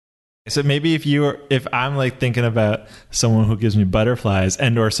So maybe if I'm like thinking about someone who gives me butterflies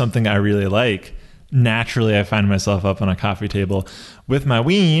and or something I really like, naturally I find myself up on a coffee table with my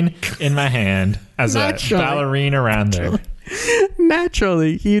ween in my hand as a ballerina around there.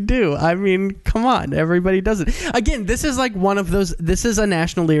 Naturally, you do. I mean, come on. Everybody does it. Again, this is like one of those... This is a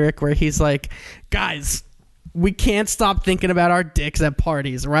National lyric where he's like, guys, we can't stop thinking about our dicks at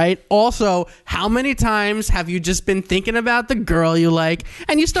parties, right? Also, how many times have you just been thinking about the girl you like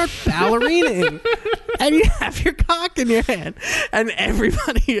and you start ballerinaing and you have your cock in your hand and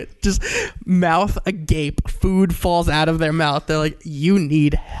everybody just mouth agape. Food falls out of their mouth. They're like, you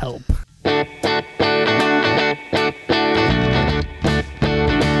need help.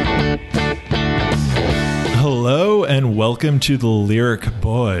 Hello and welcome to the Lyric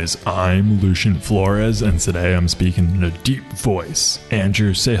Boys. I'm Lucian Flores, and today I'm speaking in a deep voice.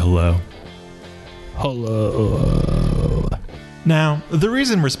 Andrew, say hello. Hello. Now, the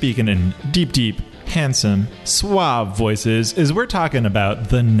reason we're speaking in deep, handsome, suave voices is we're talking about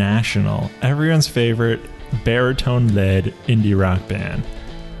The National, everyone's favorite baritone-led indie rock band.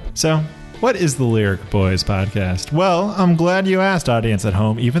 So, what is the Lyric Boys podcast? Well, I'm glad you asked, audience at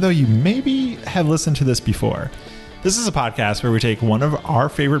home, even though you maybe have listened to this before. This is a podcast where we take one of our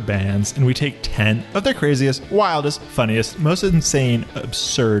favorite bands and we take 10 of their craziest, wildest, funniest, most insane,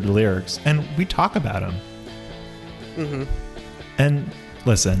 absurd lyrics, and we talk about them. Mm-hmm. And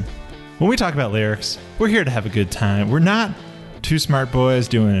listen, when we talk about lyrics, we're here to have a good time. We're not two smart boys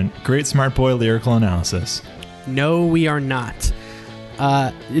doing great smart boy lyrical analysis. No, we are not.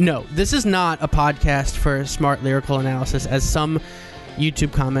 No, this is not a podcast for smart lyrical analysis, as some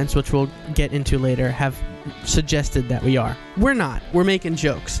YouTube comments, which we'll get into later, have suggested that we are. We're not. We're making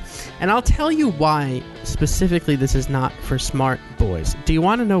jokes. And I'll tell you why specifically this is not for smart boys. Do you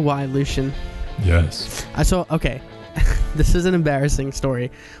want to know why, Lucian? Yes. Okay. This is an embarrassing story,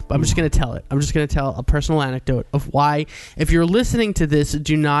 but I'm just going to tell it. I'm just going to tell a personal anecdote of why, if you're listening to this,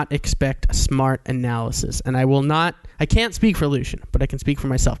 do not expect a smart analysis. And I can't speak for Lucian, but I can speak for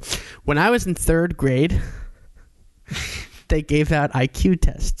myself. When I was in third grade, they gave out IQ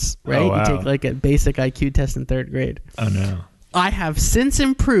tests, right? Oh, wow. You take like a basic IQ test in third grade. Oh, no. I have since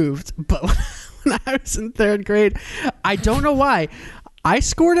improved, but when I was in third grade, I don't know why, I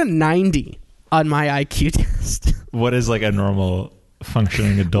scored a 90 on my IQ test. What is like a normal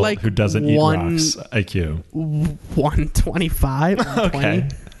functioning adult like who doesn't eat rocks IQ? 125. Okay.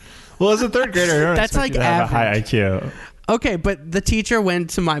 Well, as a third grader, I don't That's expect like you to have a high average. IQ. Okay, but the teacher went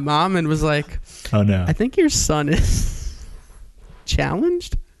to my mom and was like, Oh, no. I think your son is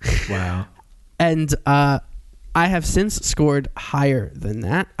challenged. Wow. And I have since scored higher than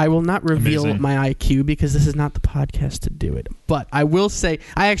that. I will not reveal Amazing. my IQ because this is not the podcast to do it. But I will say,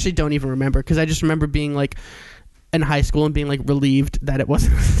 I actually don't even remember because I just remember being like in high school and being like relieved that it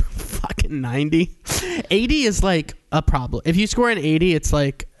wasn't fucking 90. 80 is like a problem. If you score an 80, it's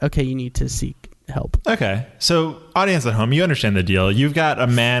like, okay, you need to seek help. Okay. So, audience at home, you understand the deal. You've got a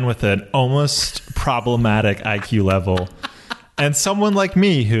man with an almost problematic IQ level and someone like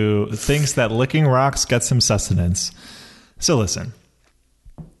me who thinks that licking rocks gets him sustenance. So listen,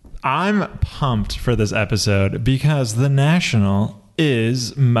 I'm pumped for this episode because The National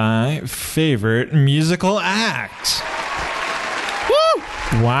is my favorite musical act. Woo!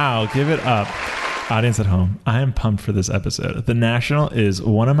 Wow, give it up. Audience at home, I am pumped for this episode. The National is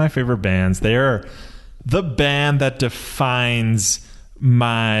one of my favorite bands. They are the band that defines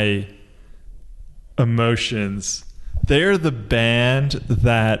my emotions. They're the band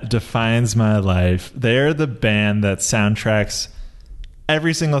that defines my life. They're the band that soundtracks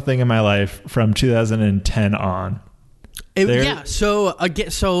every single thing in my life from 2010 on. So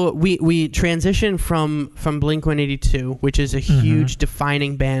we transitioned from Blink-182, which is a huge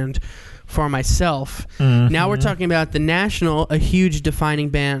defining band for myself. Mm-hmm. Now we're talking about The National, a huge defining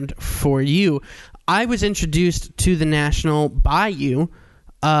band for you. I was introduced to The National by you.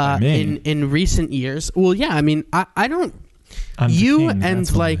 In recent years. Well, yeah, I mean, I don't. You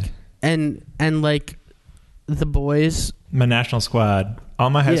and like and like the boys, my National squad,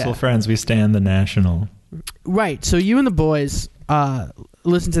 all my high school friends, we stand The National. Right. So you and the boys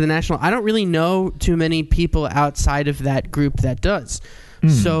listen to The National. I don't really know too many people outside of that group that does.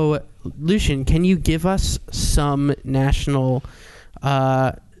 So, Lucian, can you give us some National?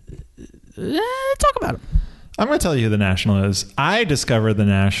 Talk about them. I'm going to tell you who The National is. I discovered The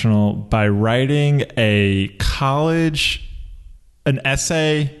National by writing an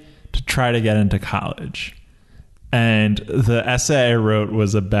essay to try to get into college. And the essay I wrote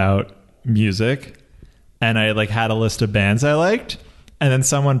was about music. And I had a list of bands I liked. And then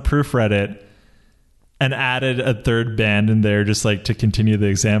someone proofread it and added a third band in there just like to continue the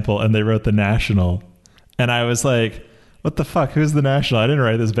example, and they wrote The National. And I was like, what the fuck? Who's The National? I didn't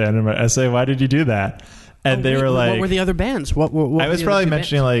write this band in my essay. Why did you do that? And they were like, what were the other bands? What I was probably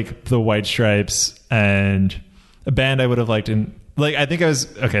mentioning like the White Stripes and a band I would have liked in, like, I think I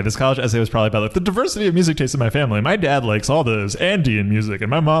was, okay, this college essay was probably about like the diversity of music tastes in my family. My dad likes all this Andean music and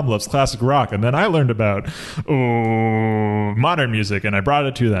my mom loves classic rock. And then I learned about modern music and I brought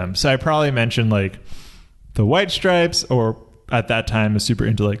it to them. So I probably mentioned like the White Stripes, or at that time was super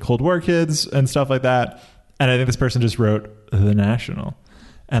into like Cold War kids and stuff like that. And I think this person just wrote The National.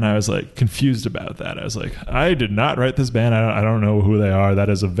 And I was like confused about that. I was like, I did not write this band. I don't know who they are. That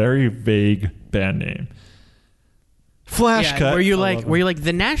is a very vague band name. Flash cut. Were you like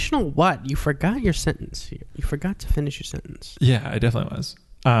The National? What? You forgot your sentence. You forgot to finish your sentence. Yeah, I definitely was.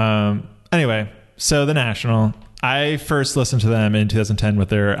 Anyway, so The National. I first listened to them in 2010 with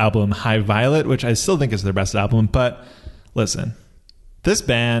their album High Violet, which I still think is their best album. But listen, this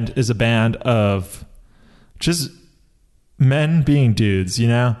band is a band of just men being dudes, you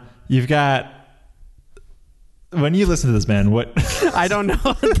know? You've got, when you listen to this band, what I don't know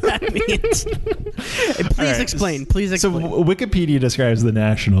what that means. Please explain. So Wikipedia describes The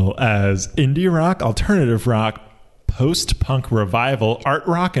National as indie rock, alternative rock, post-punk revival, art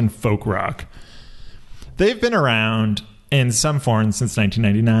rock, and folk rock. They've been around in some form since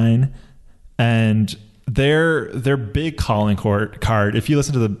 1999, and their big calling card, if you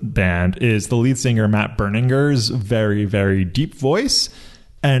listen to the band, is the lead singer Matt Berninger's very, very deep voice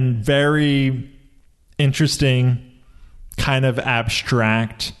and very interesting, kind of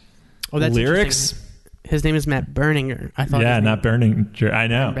abstract lyrics. His name is Matt Berninger. I thought. Yeah, not Berninger. I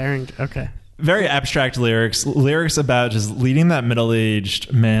know. Berninger. Okay. Very abstract lyrics about just leading that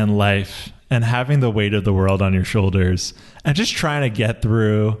middle-aged man life and having the weight of the world on your shoulders and just trying to get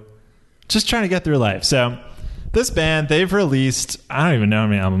through life. So this band, they've released, I don't even know how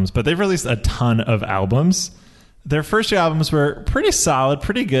many albums, but they've released a ton of albums. Their first two albums were pretty solid,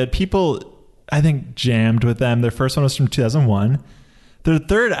 pretty good. People, I think, jammed with them. Their first one was from 2001. Their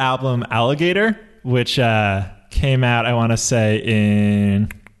third album, Alligator, which came out, I want to say, in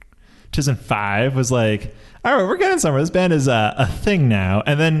 2005, was like, all right, we're getting somewhere. This band is a thing now.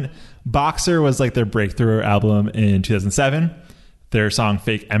 And then Boxer was like their breakthrough album in 2007. Their song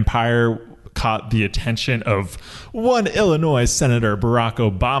Fake Empire caught the attention of one Illinois Senator, Barack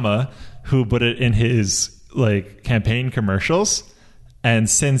Obama, who put it in his like campaign commercials, and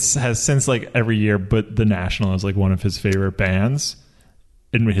has since like every year put The National as like one of his favorite bands.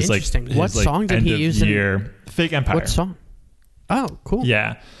 In his what song did he use? Fake Empire. What song? Oh, cool.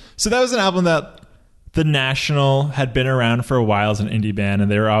 Yeah. So that was an album that The National had been around for a while as an indie band,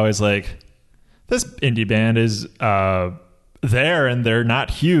 and they were always like, this indie band is there and they're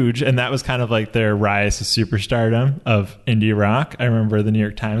not huge, and that was kind of like their rise to superstardom of indie rock. I remember the New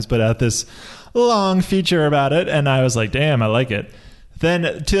York Times put out this long feature about it, and I was like, damn, I like it. Then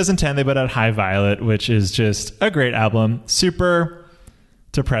 2010 they put out High Violet, which is just a great album, super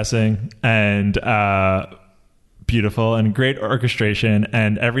depressing and beautiful and great orchestration,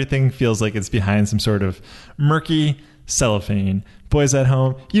 and everything feels like it's behind some sort of murky cellophane. Boys at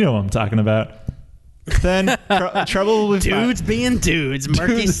home, you know what I'm talking about. Then Trouble with dudes being dudes,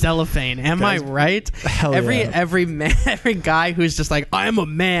 murky cellophane. Am guys, I right? Hell every man, every guy who's just like, I'm a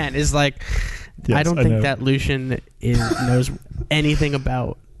man, is like, yes, I don't think that Lucian knows anything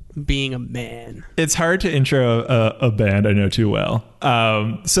about being a man. It's hard to intro a band I know too well.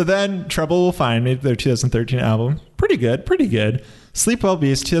 So then Trouble Will Find Me, their 2013 album, pretty good. Sleep Well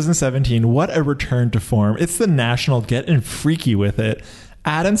Beast, 2017, what a return to form. It's The National, getting freaky with it.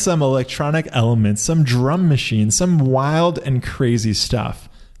 Add in some electronic elements, some drum machines, some wild and crazy stuff.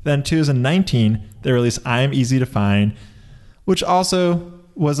 Then 2019, they released I Am Easy to Find, which also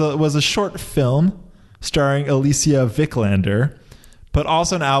was a short film starring Alicia Vikander, but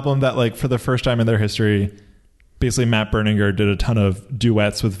also an album that, like, for the first time in their history, basically Matt Berninger did a ton of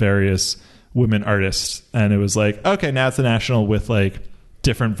duets with various women artists. And it was like, okay, now it's The National with, like,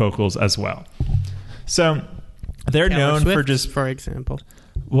 different vocals as well. So they're Taylor known Swift, for just... for example.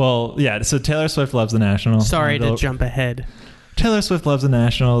 Well, yeah, so Taylor Swift loves The National. Sorry to jump ahead. Taylor Swift loves The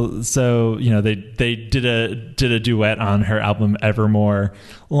National, so you know they did a duet on her album Evermore.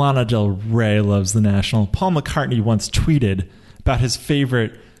 Lana Del Rey loves The National. Paul McCartney once tweeted about his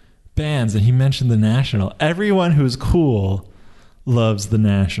favorite bands, and he mentioned The National. Everyone who's cool loves The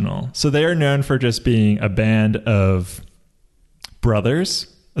National. So they are known for just being a band of brothers.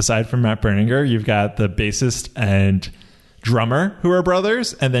 Aside from Matt Berninger, you've got the bassist and drummer who are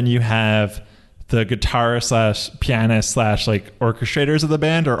brothers, and then you have the guitarist / pianist / like orchestrators of the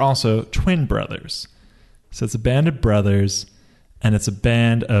band are also twin brothers. So it's a band of brothers, and it's a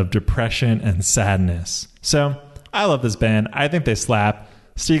band of depression and sadness. So I love this band. I think they slap.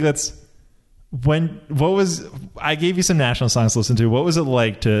 Stieglitz, I gave you some national songs to listen to. What was it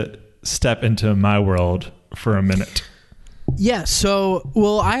like to step into my world for a minute? Yeah, so,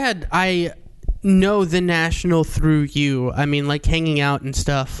 well, I know the National through you. I mean, like, hanging out and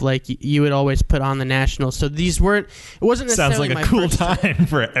stuff, like, you would always put on the National. So it wasn't necessarily Sounds like a cool time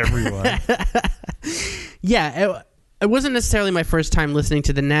for everyone. Yeah, it wasn't necessarily my first time listening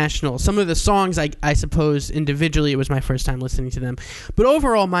to the National. Some of the songs, I suppose, individually, it was my first time listening to them. But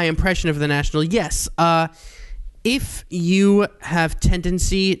overall, my impression of the National, yes. If you have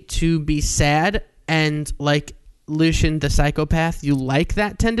tendency to be sad and, like, Lucian the Psychopath, you like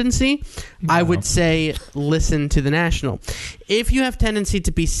that tendency, no. I would say listen to the National. If you have tendency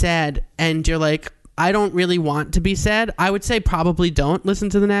to be sad and you're like, I don't really want to be sad, I would say probably don't listen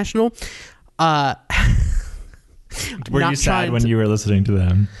to the National. Were you sad when you were listening to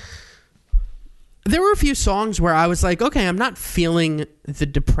them? There were a few songs where I was like, okay, I'm not feeling the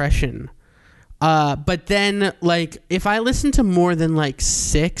depression. But then, like, if I listen to more than like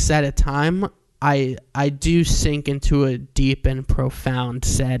 6 at a time, I do sink into a deep and profound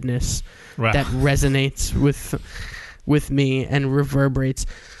sadness that resonates with me and reverberates.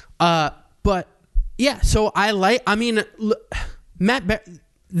 But yeah, so the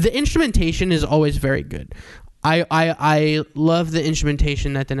instrumentation is always very good. I love the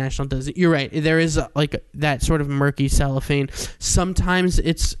instrumentation that the National does. You're right. There is like that sort of murky cellophane. Sometimes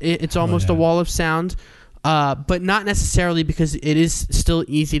it's almost a wall of sound. But not necessarily, because it is still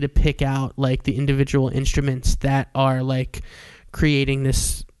easy to pick out like the individual instruments that are like creating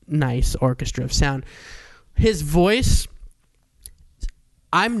this nice orchestra of sound. His voice,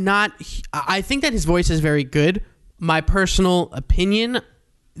 I think that his voice is very good. My personal opinion,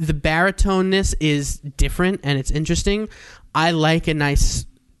 the baritoneness is different and it's interesting. I like a nice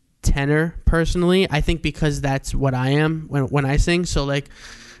tenor personally. I think because that's what I am when I sing. So like,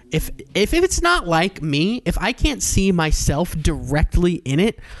 If it's not like me, if I can't see myself directly in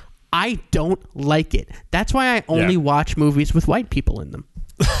it, I don't like it. That's why I only watch movies with white people in them.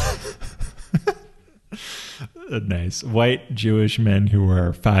 Nice. White Jewish men who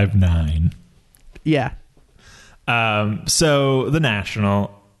are 5'9". Yeah. So the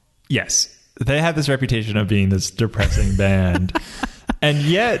National, yes, they have this reputation of being this depressing band. And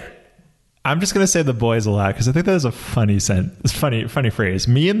yet, I'm just going to say the boys a lot because I think that is a funny phrase.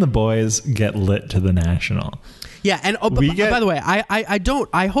 Me and the boys get lit to the National. Yeah, and by the way,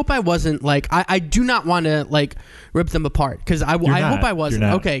 I hope I wasn't like, I do not want to like rip them apart because I hope I wasn't.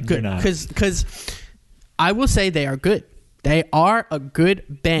 Okay, good. Because I will say they are good. They are a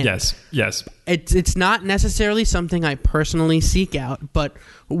good band. Yes. It's not necessarily something I personally seek out, but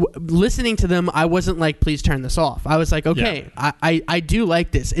listening to them, I wasn't like, please turn this off. I was like, okay, I do like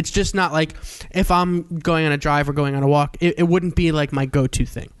this. It's just not like if I'm going on a drive or going on a walk, it wouldn't be like my go-to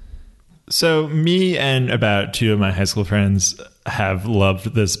thing. So me and about 2 of my high school friends have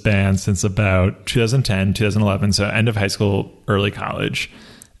loved this band since about 2010, 2011, so end of high school, early college.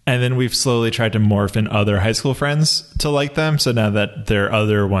 And then we've slowly tried to morph in other high school friends to like them. So now that there are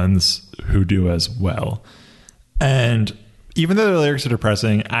other ones who do as well. And even though the lyrics are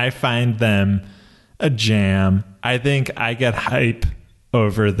depressing, I find them a jam. I think I get hype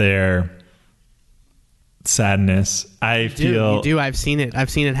over their sadness. You do. I've seen it. I've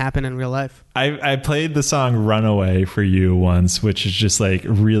seen it happen in real life. I played the song Runaway for you once, which is just like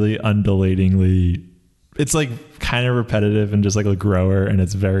really undulatingly, it's like kind of repetitive and just like a grower, and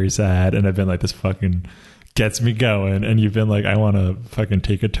it's very sad. And I've been like, this fucking gets me going. And you've been like, I want to fucking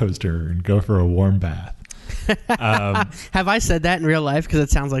take a toaster and go for a warm bath. Have I said that in real life? Because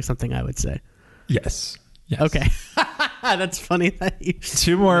it sounds like something I would say. Yes. Okay. That's funny that you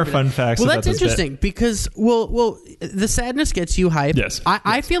 2 more fun facts. Well, that's interesting because well, the sadness gets you hyped. Yes.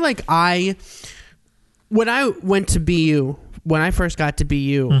 I feel like when I went to BU, when I first got to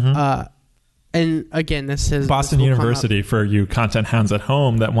BU, and again, this is Boston University for you content hounds at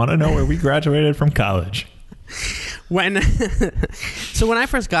home that want to know where we graduated from college. When I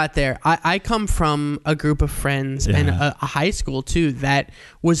first got there, I come from a group of friends and a high school too that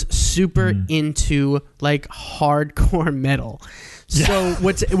was super into like hardcore metal. So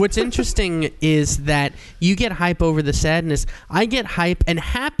what's interesting is that you get hype over the sadness. I get hype and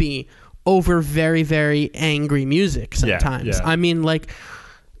happy over very, very angry music sometimes. Yeah. I mean, like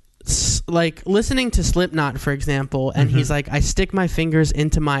listening to Slipknot, for example, and he's like, I stick my fingers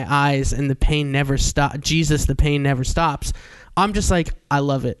into my eyes and the pain never stops. Jesus, the pain never stops. I'm just like, I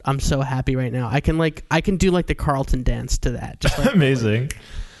love it. I'm so happy right now. I can do like the Carlton dance to that. Just like, amazing.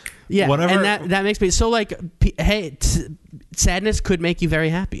 Yeah, Whenever, and that makes me so like, hey, sadness could make you very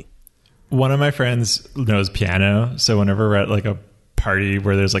happy. one of my friends knows piano, so whenever we're at like a party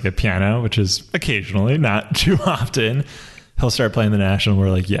where there's like a piano, which is occasionally, not too often, he'll start playing the National. We're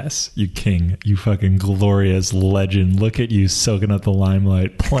like, yes, you king, you fucking glorious legend. Look at you soaking up the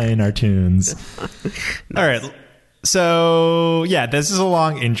limelight, playing our tunes. All right. So, yeah, this is a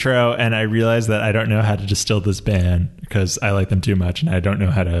long intro, and I realize that I don't know how to distill this band because I like them too much, and I don't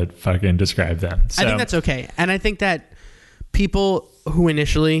know how to fucking describe them. So, I think that's okay. And I think that people who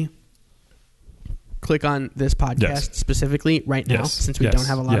initially click on this podcast specifically right now, since we don't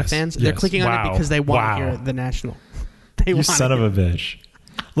have a lot of fans, they're clicking on it because they want to hear the National. You son of a bitch.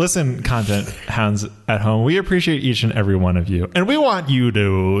 Listen, content hounds at home, we appreciate each and every one of you, and we want you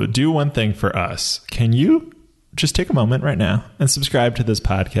to do one thing for us. Can you just take a moment right now and subscribe to this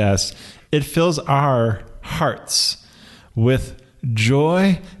podcast? It fills our hearts with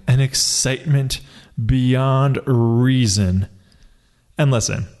joy and excitement beyond reason. And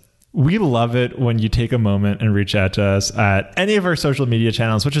listen, we love it when you take a moment and reach out to us at any of our social media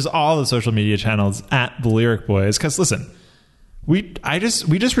channels, which is all the social media channels at The Lyric Boys. Because listen, we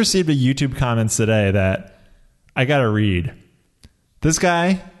just received a YouTube comments today that I gotta read. This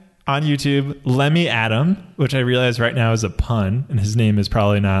guy on YouTube, Lemmy Adam, which I realize right now is a pun, and his name is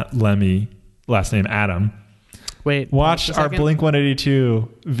probably not Lemmy, last name Adam. Wait, watched our Blink 182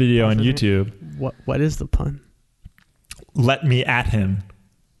 video on YouTube. What is the pun? Let me at him.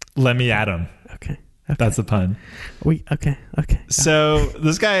 Lemmy Adam. Okay. That's the pun. Okay. So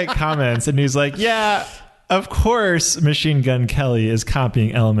this guy comments and he's like, yeah, of course Machine Gun Kelly is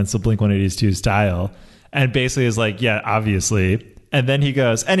copying elements of Blink 182 style. And basically is like, yeah, obviously. And then he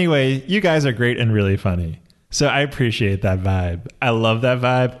goes, anyway, you guys are great and really funny. So I appreciate that vibe. I love that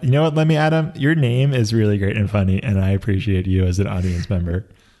vibe. You know what, Lemmy Adam? Your name is really great and funny, and I appreciate you as an audience member.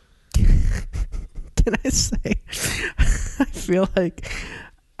 Can I say, I feel like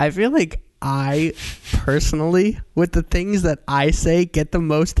I personally, with the things that I say, get the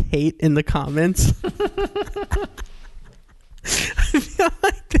most hate in the comments. I feel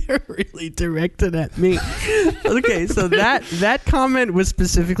like they're really directed at me. Okay, so that comment was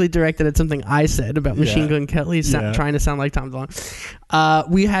specifically directed at something I said about Machine Gun Kelly trying to sound like Tom DeLonge.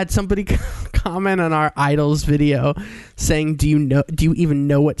 We had somebody comment on our Idols video saying, do you even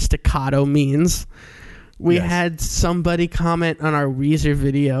know what staccato means? We had somebody comment on our Weezer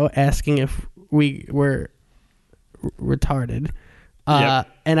video asking if we were retarded.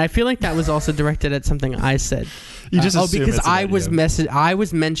 And I feel like that was also directed at something I said. You just because I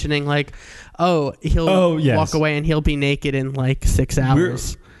was mentioning like, he'll walk away and he'll be naked in like 6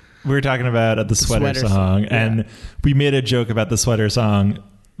 hours. We were talking about the sweater song, and we made a joke about the sweater song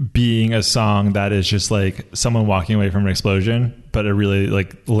being a song that is just like someone walking away from an explosion, but a really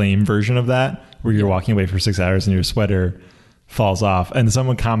like lame version of that, where you're walking away for 6 hours and your sweater falls off. And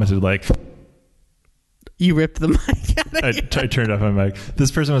someone commented like, you ripped the mic out of I turned off my mic.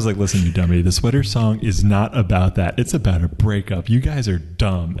 This person was like, listen, you dummy, the sweater song is not about that. It's about a breakup. You guys are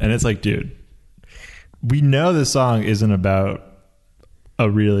dumb. And it's like, dude, we know this song isn't about a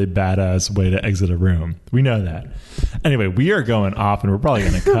really badass way to exit a room. We know that. Anyway, we are going off, and we're probably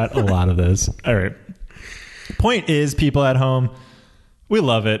going to cut a lot of this. All right. Point is, people at home, we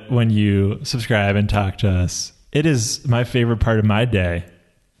love it when you subscribe and talk to us. It is my favorite part of my day.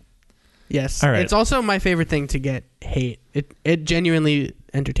 Yes. All right. It's also my favorite thing to get hate. It genuinely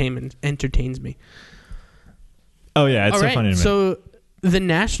entertains me. Oh, yeah. It's All so right, funny to me. So, the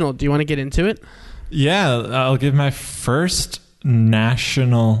National, do you want to get into it? Yeah. I'll give my first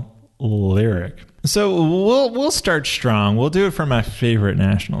National lyric. So we'll start strong. We'll do it for my favorite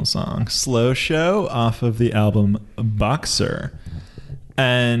National song, Slow Show, off of the album Boxer.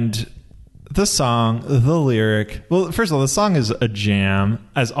 And the song, the lyric, well, first of all, the song is a jam,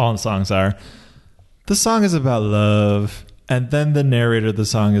 as all songs are. The song is about love, and then the narrator of the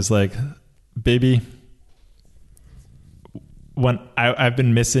song is like, baby, when I've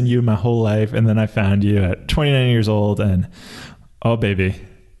been missing you my whole life, and then I found you at 29 years old, and oh, baby,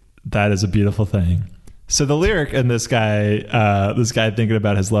 that is a beautiful thing. So the lyric in this guy thinking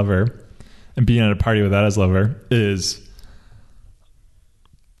about his lover and being at a party without his lover is,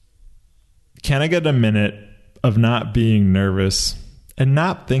 can I get a minute of not being nervous and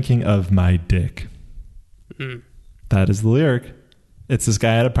not thinking of my dick? That is the lyric. It's this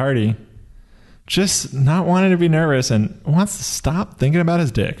guy at a party just not wanting to be nervous and wants to stop thinking about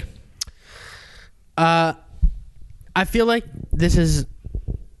his dick. I feel like this is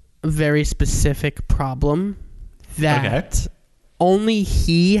a very specific problem that only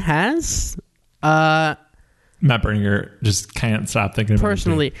he has. Matt Berninger just can't stop thinking about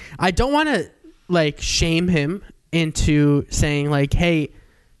personally, I don't want to like shame him into saying like, hey,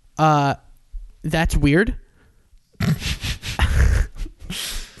 that's weird.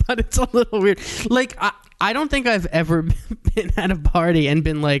 But it's a little weird. Like, I don't think I've ever been at a party and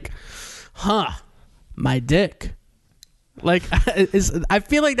been like, my dick. Like, I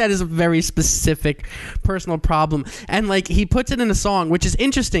feel like that is a very specific personal problem. And like, he puts it in a song, which is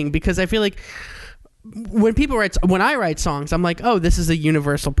interesting because I feel like when I write songs, I'm like, oh, this is a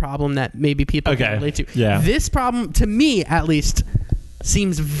universal problem that maybe people can relate to. Yeah. This problem, to me at least,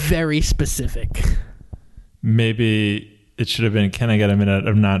 seems very specific. Maybe it should have been, can I get a minute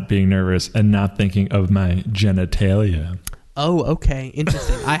of not being nervous and not thinking of my genitalia? Oh, okay.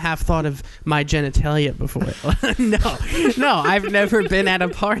 Interesting. I have thought of my genitalia before. No, I've never been at a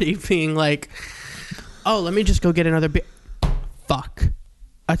party being like, oh, let me just go get another beer. Fuck.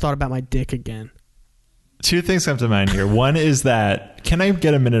 I thought about my dick again. Two things come to mind here. One is that, can I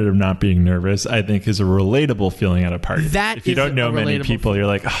get a minute of not being nervous? I think is a relatable feeling at a party. If you don't know many people, you're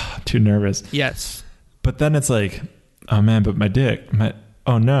like, oh, I'm too nervous. Yes. But then it's like, oh man, but my dick,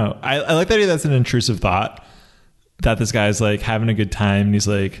 oh no. I like the idea that's an intrusive thought, that this guy's like having a good time and he's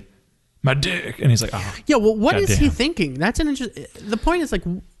like, my dick. And he's like, oh. Yeah, well, what is he thinking? That's an interesting. The point is like,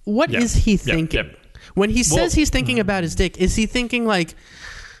 what is he thinking? When he says he's thinking about his dick, is he thinking like,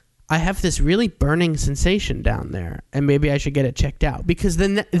 I have this really burning sensation down there and maybe I should get it checked out? Because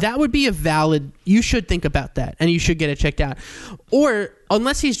then that would be a valid, you should think about that and you should get it checked out. Or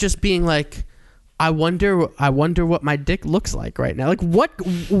unless he's just being like, I wonder what my dick looks like right now. Like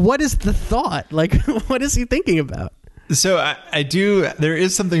what is the thought? Like what is he thinking about? So I do, there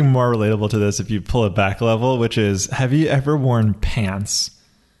is something more relatable to this if you pull it back a level, which is, have you ever worn pants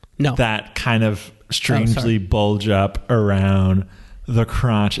that kind of strangely bulge up around the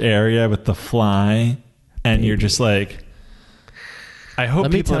crotch area with the fly? And you're just like, I hope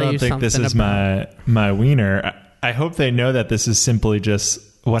people don't think this is my wiener. I hope they know that this is simply just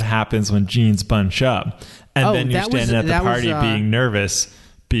what happens when jeans bunch up. And then you're standing at the party being nervous,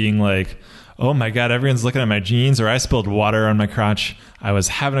 being like, oh my God, everyone's looking at my jeans, or I spilled water on my crotch. I was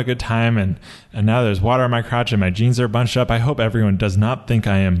having a good time and now there's water on my crotch and my jeans are bunched up. I hope everyone does not think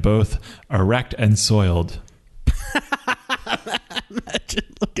I am both erect and soiled. Imagine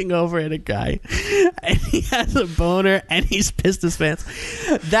looking over at a guy and he has a boner and he's pissed his pants.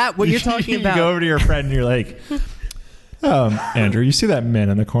 That what you're talking about. You go over to your friend and you're like, Andrew, you see that man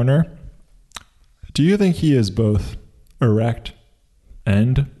in the corner? Do you think he is both erect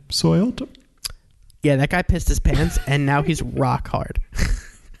and soiled? Yeah, that guy pissed his pants and now he's rock hard.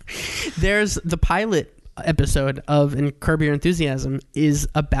 There's the pilot episode of Curb Your Enthusiasm is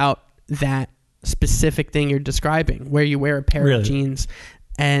about that specific thing you're describing, where you wear a pair of jeans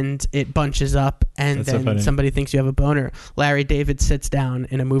and it bunches up and then somebody thinks you have a boner. Larry David sits down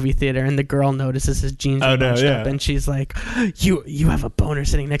in a movie theater and the girl notices his jeans are bunched up and she's like, you have a boner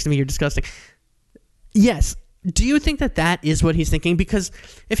sitting next to me, you're disgusting. Yes. Do you think that is what he's thinking? Because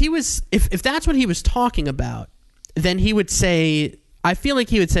if that's what he was talking about, then he would say, I feel like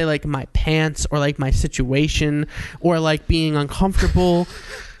he would say like my pants or like my situation or like being uncomfortable.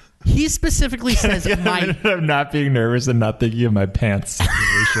 He specifically says I'm not being nervous and not thinking of my pants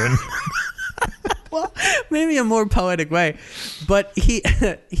situation. Well, maybe a more poetic way, but he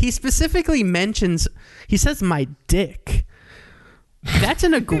specifically mentions, he says my dick. That's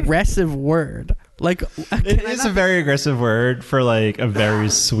an aggressive word. Like it is a very aggressive word for like a very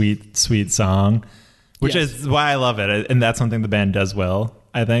sweet song, which is why I love it, and that's something the band does well,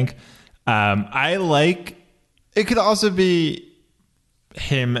 I think. I like it. Could also be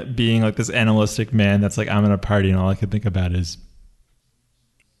him being like this animalistic man that's like, I'm in a party and all I can think about is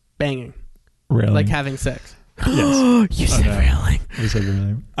banging, railing, like having sex. Yes. You said railing. You said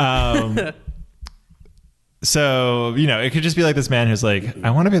railing. So, it could just be like this man who's like, I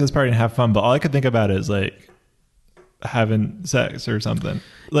want to be at this party and have fun, but all I could think about is like having sex or something.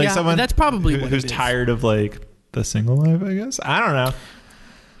 Like someone that's probably who's tired of like the single life, I guess. I don't know.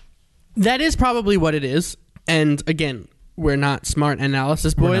 That is probably what it is. And again, we're not smart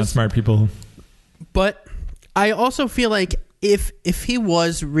analysis boys. We're not smart people. But I also feel like if he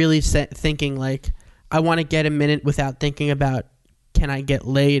was really thinking like, I want to get a minute without thinking about, can I get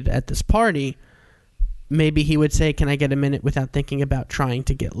laid at this party? Maybe he would say, can I get a minute without thinking about trying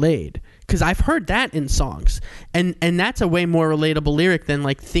to get laid? Because I've heard that in songs. And that's a way more relatable lyric than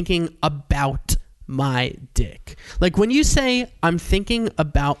like thinking about my dick. Like when you say, I'm thinking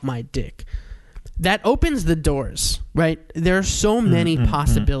about my dick, that opens the doors, right? There are so many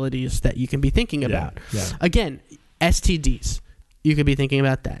possibilities that you can be thinking about. Yeah. Again, STDs. You could be thinking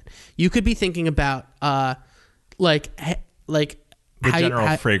about that. You could be thinking about like The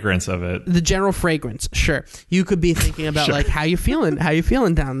general fragrance of it. The general fragrance, sure. You could be thinking about like how you feeling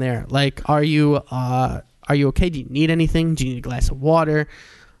down there. Like, are you okay? Do you need anything? Do you need a glass of water?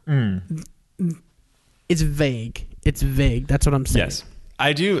 It's vague. That's what I'm saying. Yes,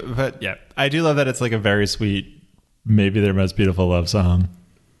 I do. But yeah, I do love that it's like a very sweet, maybe their most beautiful love song,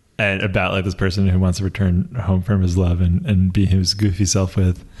 and about like this person who wants to return home from his love and be his goofy self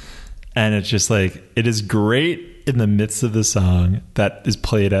with. And it's just like, it is great in the midst of the song that is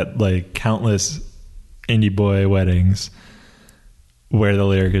played at like countless indie boy weddings where the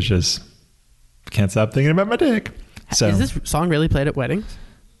lyric is just, can't stop thinking about my dick. So is this song really played at weddings?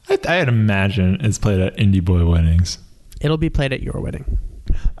 I'd imagine it's played at indie boy weddings. It'll be played at your wedding.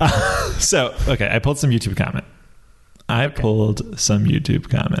 So, okay, I pulled some YouTube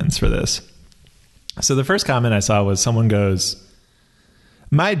comments for this. So the first comment I saw was someone goes,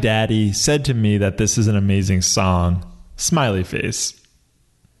 "My daddy said to me that this is an amazing song. Smiley face."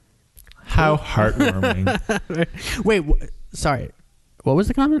 How heartwarming. Wait, sorry. What was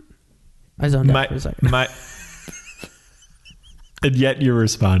the comment? I zoned out for a second. And yet you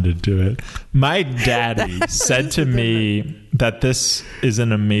responded to it. "My daddy said to me that this is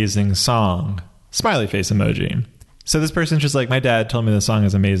an amazing song." Smiley face emoji. So this person's just like, "My dad told me the song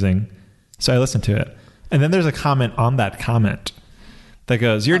is amazing, so I listened to it." And then there's a comment on that comment that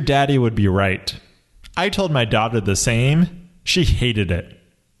goes, "Your daddy would be right. I told my daughter the same. She hated it.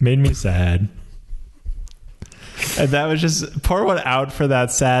 Made me sad." And that was just, pour one out for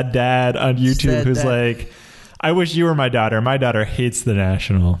that sad dad on YouTube who's like, "I wish you were my daughter. My daughter hates the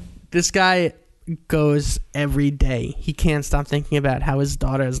National." This guy goes every day. He can't stop thinking about how his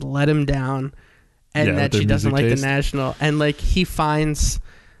daughter has let him down and that she doesn't like the National. And like, he finds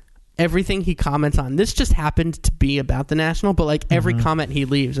everything he comments on. This just happened to be about the National, but like every comment he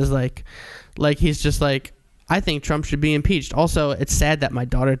leaves is like he's just like, "I think Trump should be impeached. Also, it's sad that my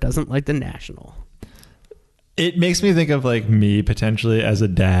daughter doesn't like the National." It makes me think of like me potentially as a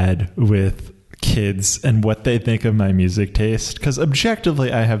dad with kids and what they think of my music taste, because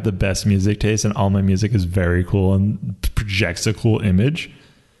objectively I have the best music taste and all my music is very cool and projects a cool image.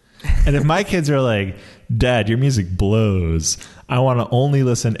 And if my kids are like, "Dad, your music blows. I want to only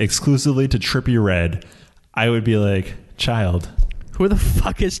listen exclusively to Trippie Redd," I would be like, "Child, who the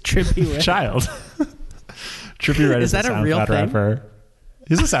fuck is Trippie Redd?" Child. Trippie Redd is that a real thing? Rapper.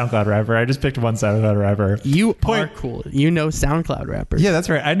 He's a SoundCloud rapper. I just picked one SoundCloud rapper. You are cool. You know SoundCloud rappers. Yeah, that's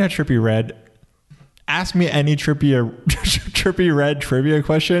right. I know Trippie Redd. Ask me any Trippie Redd trivia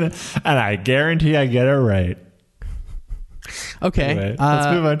question, and I guarantee I get it right. Okay. Anyway,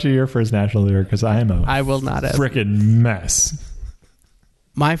 let's move on to your first national lyric, because I will not have freaking mess.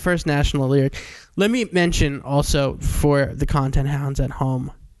 My first national lyric. Let me mention also for the content hounds at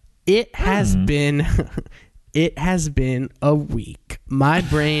home, it has been a week. My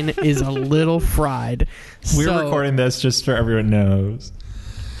brain is a little fried. We're recording this, just so everyone knows.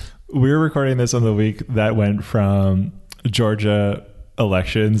 We're recording this on the week that went from Georgia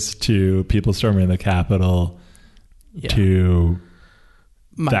elections to people storming the Capitol to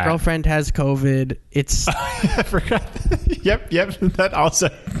my girlfriend has COVID. It's I forgot. Yep. That also.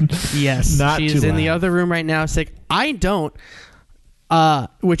 Yes, she's in the other room right now, sick. I don't.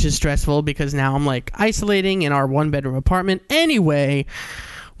 Which is stressful because now I'm like isolating in our 1-bedroom apartment. Anyway,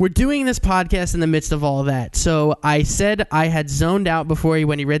 we're doing this podcast in the midst of all that. So I said I had zoned out before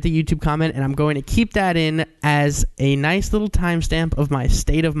when he read the YouTube comment, and I'm going to keep that in as a nice little timestamp of my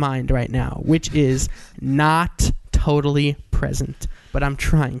state of mind right now, which is not totally present, but I'm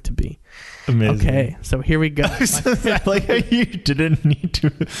trying to be. Amazing. Okay, so here we go. Like how you didn't need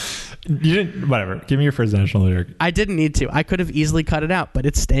to. You didn't. Whatever. Give me your first national lyric. I didn't need to. I could have easily cut it out, but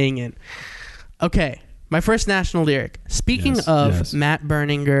it's staying in. Okay, my first national lyric. Speaking of Matt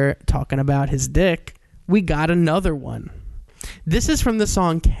Berninger talking about his dick, we got another one. This is from the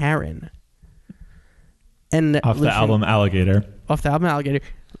song Karen. And off the album Alligator. Off the album Alligator.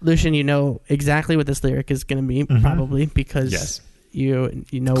 Lucian, you know exactly what this lyric is going to be, probably, because you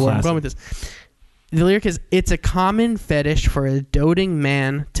know where I'm going with this. The lyric is, "It's a common fetish for a doting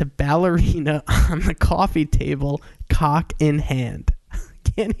man to ballerina on the coffee table, cock in hand."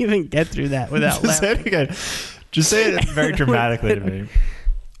 Can't even get through that without laughing. Say it again. Just say it very dramatically to me.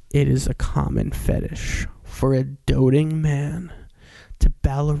 "It is a common fetish for a doting man to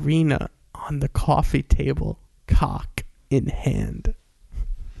ballerina on the coffee table, cock in hand."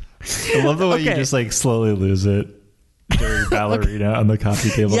 I love the way you just like slowly lose it during ballerina on the coffee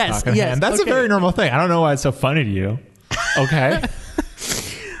table, cock in hand. That's a very normal thing. I don't know why it's so funny to you. Okay.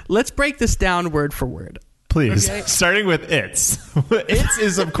 Let's break this down word for word. Please. Okay. Starting with its. Its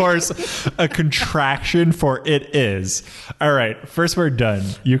is, of course, a contraction for it is. All right. First word done.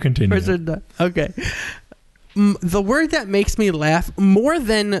 You continue. First word done. Okay. The word that makes me laugh more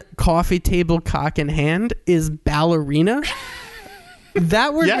than coffee table, cock in hand is ballerina.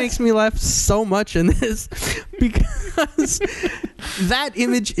 That word makes me laugh so much in this because that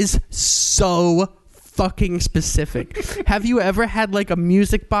image is so fucking specific. Have you ever had like a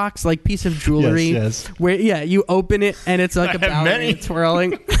music box, like piece of jewelry, yes. where you open it and it's like a ballerina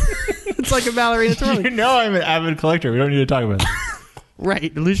twirling? It's like a ballerina twirling. You know I'm an avid collector. We don't need to talk about it.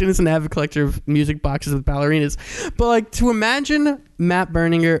 Right, Lucian is an avid collector of music boxes with ballerinas. But like to imagine Matt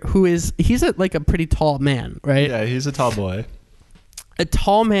Berninger, he's like a pretty tall man, right? Yeah, he's a tall boy. A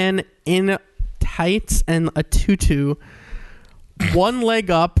tall man in tights and a tutu, one leg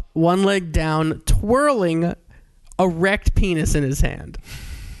up, one leg down, twirling a wrecked penis in his hand.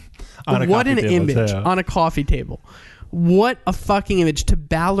 What an image on a coffee table. What a fucking image to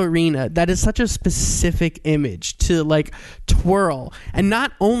ballerina. That is such a specific image to like twirl. And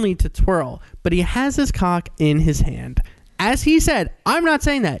not only to twirl, but he has his cock in his hand. As he said, I'm not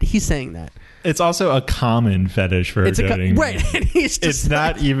saying that. He's saying that. It's also a common fetish for doting. Right. And he's just it's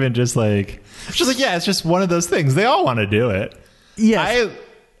not even just like, it's just one of those things. They all want to do it. Yes.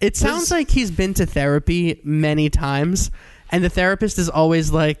 It sounds like he's been to therapy many times. And the therapist is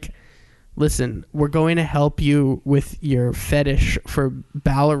always like, listen, we're going to help you with your fetish for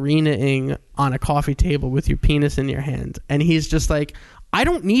ballerinaing on a coffee table with your penis in your hand. And he's just like,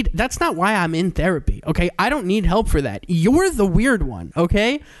 that's not why I'm in therapy, okay? I don't need help for that. You're the weird one,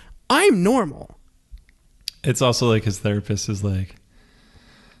 okay? I'm normal. It's also like his therapist is like,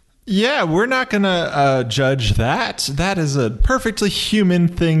 yeah, we're not going to judge that. That is a perfectly human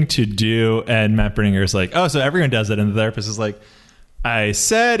thing to do. And Matt Berninger is like, oh, so everyone does it. And the therapist is like, I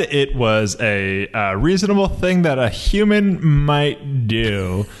said it was a reasonable thing that a human might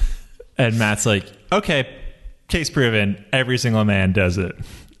do. And Matt's like, okay, case proven. Every single man does it.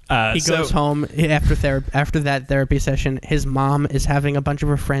 He goes home after that therapy session. His mom is having a bunch of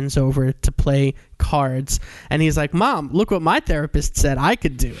her friends over to play cards. And he's like, Mom, look what my therapist said I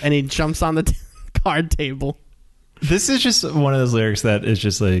could do. And he jumps on the card table. This is just one of those lyrics that is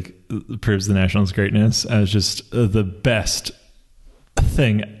just like proves the Nationals' greatness as just the best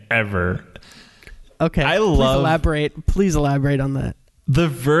thing ever. Okay. Please elaborate on that. The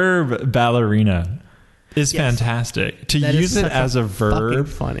verb ballerina is fantastic. To use it as a verb,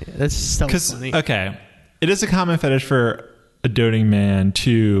 funny. That's so funny. Okay, it is a common fetish for a doting man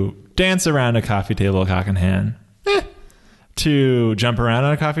to dance around a coffee table, cock in hand. To jump around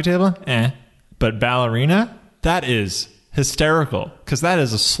on a coffee table, but ballerina, that is hysterical because that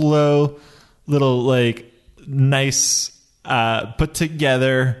is a slow, little like nice, put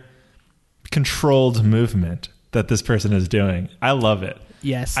together, controlled movement that this person is doing. I love it.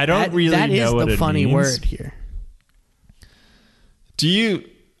 Yes, I don't really know what it means. That is the funny word here. Do you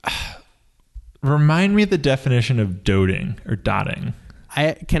remind me the definition of doting or dotting?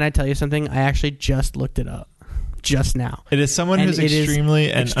 Can I tell you something? I actually just looked it up just now. It is someone who's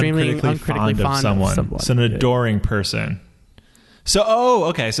extremely uncritically fond of someone. So an adoring person. So,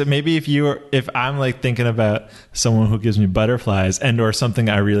 okay. So maybe if I'm like thinking about someone who gives me butterflies or something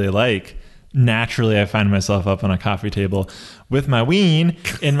I really like, naturally I find myself up on a coffee table with my ween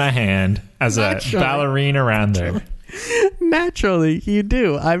in my hand as a ballerina around there. Naturally, you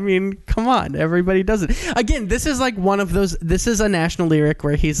do. I mean, come on. Everybody does it. Again, this is like one of those, this is a national lyric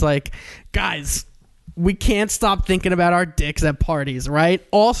where he's like, guys, we can't stop thinking about our dicks at parties, right?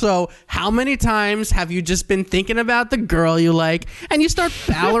 Also, how many times have you just been thinking about the girl you like and you start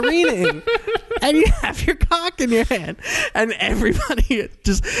ballerinaing and you have your cock in your hand and everybody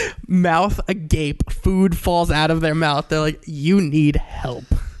just mouth agape, food falls out of their mouth. They're like, you need help.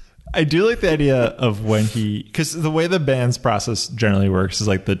 I do like the idea of when because the way the band's process generally works is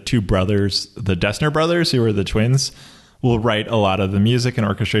like the two brothers, the Dessner brothers, who are the twins, will write a lot of the music and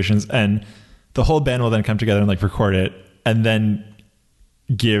orchestrations, and the whole band will then come together and like record it and then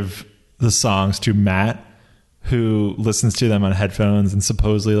give the songs to Matt, who listens to them on headphones and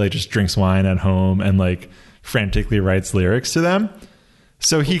supposedly like just drinks wine at home and like frantically writes lyrics to them.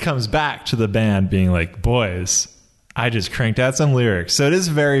 So he comes back to the band being like, boys, I just cranked out some lyrics. So it is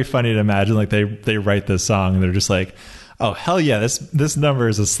very funny to imagine like they write this song and they're just like, oh hell yeah, this number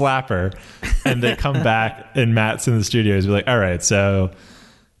is a slapper. And they come back and Matt's in the studio and be like, all right, so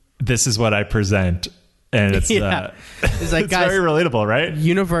this is what I present. And it's it's like, it's guys, very relatable, right?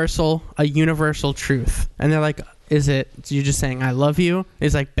 A universal truth. And they're like, is it you just saying I love you?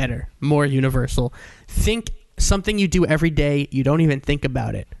 It's like better, more universal. Think something you do every day, you don't even think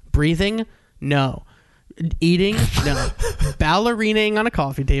about it. Breathing? No. Eating? No. Ballerinaing on a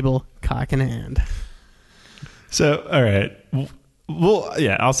coffee table, cock in hand. So, all right. Well,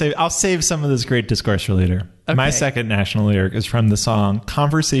 yeah, I'll save some of this great discourse for later. Okay. My second national lyric is from the song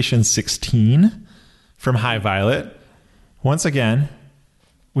Conversation 16 from High Violet. Once again,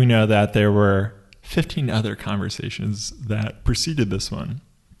 we know that there were 15 other conversations that preceded this one.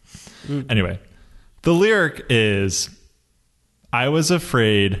 Anyway, the lyric is, I was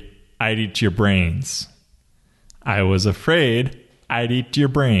afraid I'd eat your brains. I was afraid I'd eat your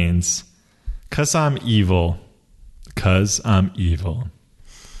brains. 'Cause I'm evil. 'Cause I'm evil.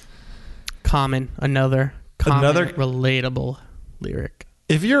 Another relatable lyric.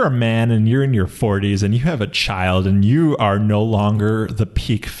 If you're a man and you're in your 40s and you have a child and you are no longer the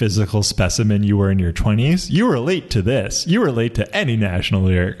peak physical specimen you were in your 20s, you relate to this. You relate to any national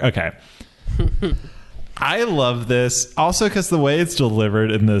lyric. Okay. I love this also because the way it's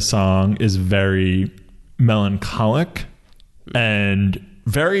delivered in this song is very melancholic and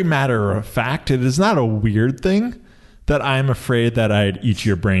very matter of fact. It is not a weird thing that I'm afraid that I'd eat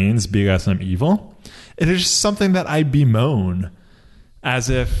your brains because I'm evil. It is just something that I bemoan as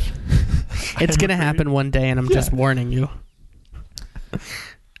if it's going to happen one day, and I'm just warning you.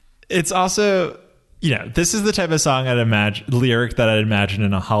 It's also, this is the type of song lyric that I'd imagine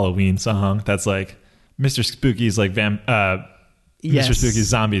in a Halloween song. That's like Mr. Spooky's like Mr. Spooky's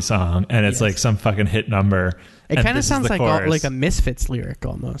zombie song, and it's like some fucking hit number. It kind of sounds like a Misfits lyric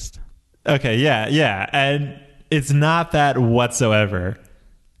almost. Okay, yeah, and it's not that whatsoever.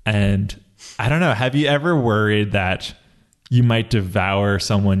 And I don't know. Have you ever worried that you might devour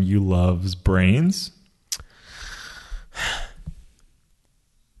someone you love's brains?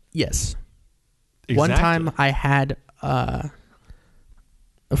 Yes. Exactly. One time I had a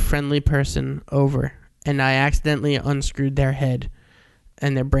friendly person over, and I accidentally unscrewed their head,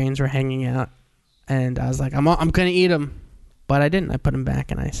 and their brains were hanging out. And I was like, I'm going to eat them. But I didn't. I put them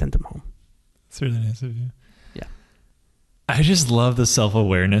back, and I sent them home. It's really nice of you. Yeah. I just love the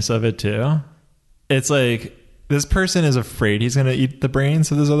self-awareness of it, too. It's like, this person is afraid he's going to eat the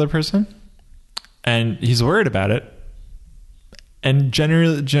brains of this other person, and he's worried about it. And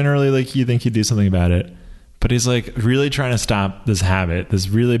generally, like, you think he'd do something about it, but he's like really trying to stop this habit, this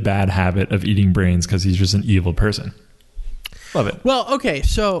really bad habit of eating brains, because he's just an evil person. Love it. Well, okay,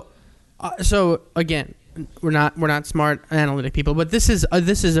 so again, we're not smart analytic people, but this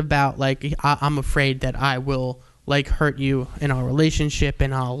is about like I'm afraid that I will like hurt you in our relationship,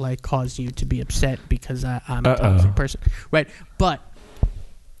 and I'll like cause you to be upset because I'm a toxic person, right? But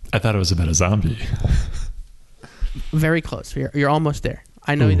I thought it was about a zombie. Very close. You're almost there.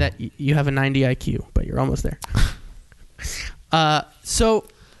 I know that you have a 90 IQ, but you're almost there. So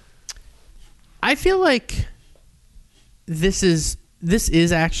I feel like this is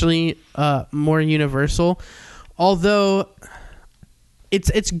actually more universal, although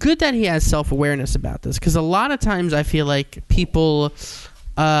it's good that he has self-awareness about this, because a lot of times I feel like people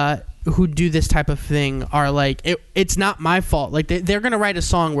who do this type of thing are like, it's not my fault. Like they're gonna write a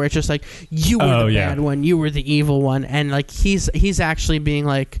song where it's just like, you were the bad one, you were the evil one, and like he's actually being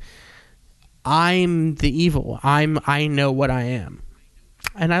like, I'm the evil. I know what I am,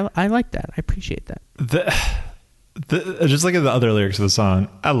 and I like that. I appreciate that. Just look at the other lyrics of the song.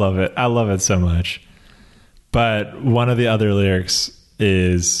 I love it. I love it so much. But one of the other lyrics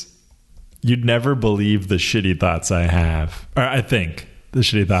is, you'd never believe the shitty thoughts I have, or I think. The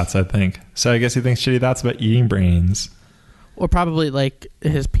shitty thoughts, I think. So I guess he thinks shitty thoughts about eating brains. Or probably like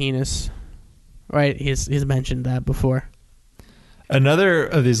his penis. Right? He's mentioned that before. Another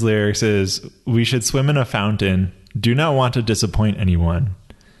of these lyrics is, we should swim in a fountain. Do not want to disappoint anyone.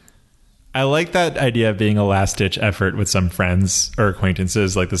 I like that idea of being a last-ditch effort with some friends or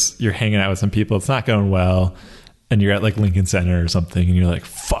acquaintances. Like this, you're hanging out with some people. It's not going well. And you're at like Lincoln Center or something. And you're like,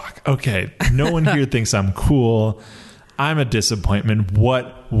 fuck, okay. No one here thinks I'm cool. I'm a disappointment.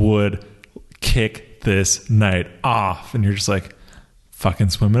 What would kick this night off? And you're just like, fucking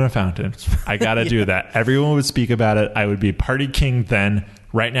swim in a fountain. I gotta do that. Everyone would speak about it. I would be party king then.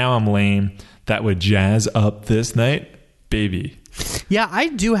 Right now I'm lame. That would jazz up this night, baby. Yeah,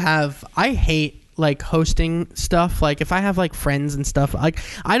 I hate like hosting stuff. Like if I have like friends and stuff, like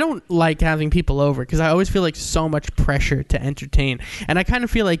I don't like having people over because I always feel like so much pressure to entertain. And I kind of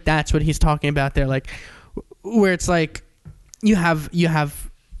feel like that's what he's talking about there. Like where it's like, you have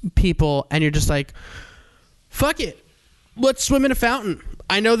people and you're just like, fuck it, let's swim in a fountain.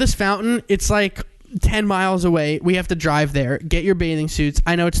 I know this fountain, it's like 10 miles away. We have to drive there. Get your bathing suits.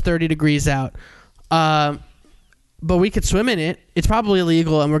 I know it's 30 degrees out, but we could swim in it. It's probably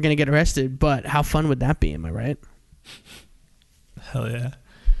illegal and we're gonna get arrested, but how fun would that be? Am I right? Hell yeah.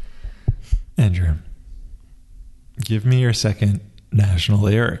 Andrew, Give me your second national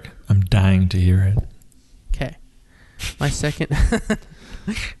lyric. I'm dying to hear it. Okay. My second...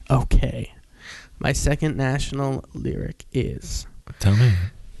 Okay. My second national lyric is... Tell me.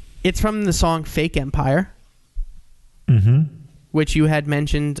 It's from the song Fake Empire, which you had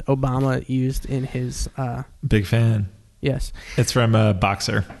mentioned Obama used in his... Big fan. Yes. It's from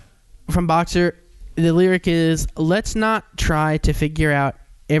Boxer. From Boxer, the lyric is, let's not try to figure out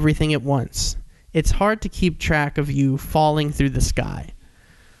everything at once. It's hard to keep track of you falling through the sky.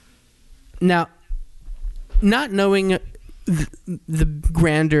 Now, not knowing the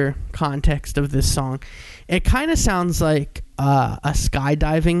grander context of this song, it kind of sounds like a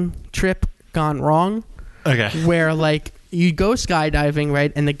skydiving trip gone wrong. Okay. Where, like, you go skydiving,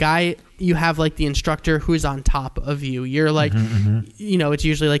 right? And the guy, you have, like, the instructor who's on top of you. You're, like, you know, it's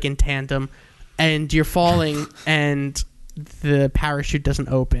usually, like, in tandem. And you're falling, and the parachute doesn't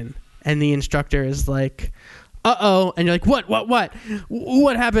open. And the instructor is like, uh-oh. And you're like,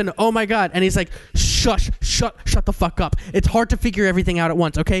 what happened? Oh, my God. And he's like, shut the fuck up. It's hard to figure everything out at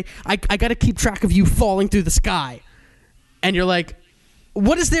once, okay? I got to keep track of you falling through the sky. And you're like,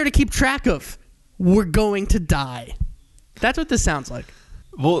 what is there to keep track of? We're going to die. That's what this sounds like.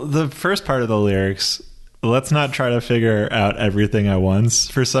 Well, the first part of the lyrics, let's not try to figure out everything at once,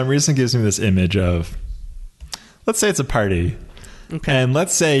 for some reason gives me this image of, let's say it's a party. Okay. And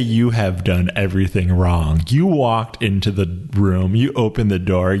let's say you have done everything wrong. You walked into the room, you opened the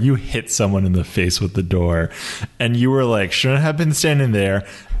door, you hit someone in the face with the door, and you were like, shouldn't have been standing there.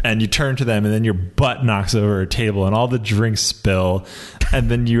 And you turn to them, and then your butt knocks over a table, and all the drinks spill.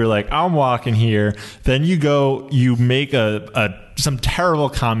 And then you're like, I'm walking here. Then you go, you make some terrible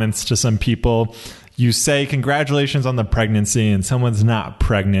comments to some people. You say congratulations on the pregnancy, and someone's not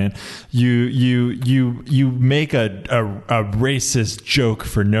pregnant. You make a racist joke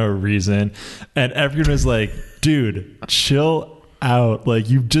for no reason, and everyone is like, dude, chill out. Like,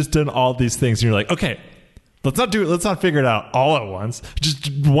 you've just done all these things, and you're like, okay, let's not figure it out all at once.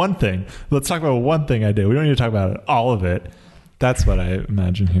 Just one thing. Let's talk about one thing I did. We don't need to talk about it, all of it. That's what I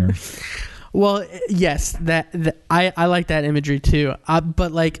imagine here. Well, yes, I like that imagery too.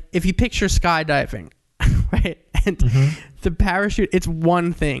 But like, if you picture skydiving, right, and the parachute, it's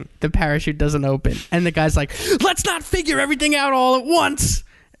one thing. The parachute doesn't open, and the guy's like, "Let's not figure everything out all at once."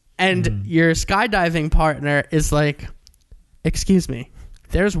 And your skydiving partner is like, "Excuse me,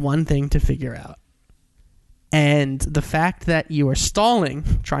 there's one thing to figure out." And the fact that you are stalling,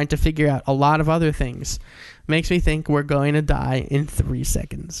 trying to figure out a lot of other things, makes me think we're going to die in 3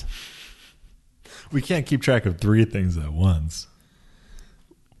 seconds. We can't keep track of 3 things at once.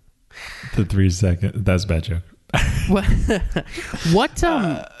 The 3 seconds. That's a bad joke.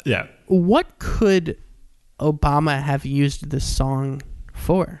 What could Obama have used this song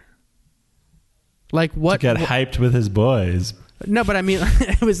for? Like, what? To get hyped with his boys. No, but I mean,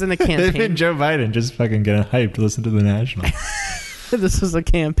 it was in a campaign. They've been Joe Biden just fucking getting hyped. Listen to the National. This was a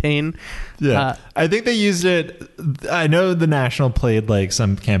campaign. Yeah. I think they used it. I know the National played like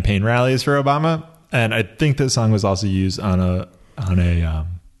some campaign rallies for Obama, and I think this song was also used on a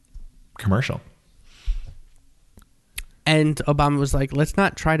commercial. And Obama was like, let's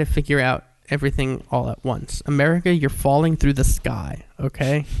not try to figure out everything all at once. America, you're falling through the sky,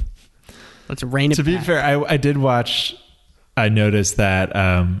 okay? Let's rein it back. To be fair, I did watch... I noticed that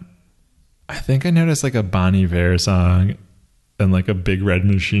I think I noticed like a Bon Iver song and like a Big Red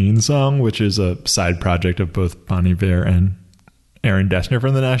Machine song, which is a side project of both Bon Iver and Aaron Dessner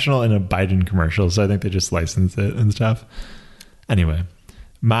from the National, and a Biden commercial. So I think they just licensed it and stuff. Anyway,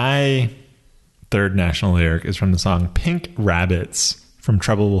 my third national lyric is from the song Pink Rabbits from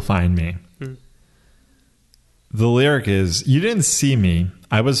Trouble Will Find Me. The lyric is, you didn't see me.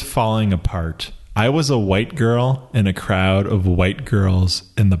 I was falling apart. I was a white girl in a crowd of white girls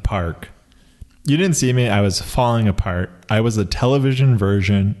in the park. You didn't see me. I was falling apart. I was a television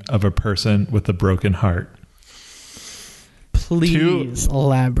version of a person with a broken heart. Please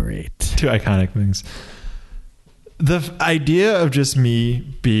elaborate. 2 iconic things. The idea of just me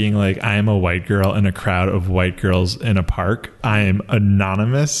being like, I am a white girl in a crowd of white girls in a park. I am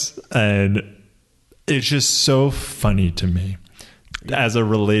anonymous, and it's just so funny to me. As a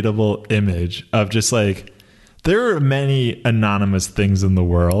relatable image of just like, there are many anonymous things in the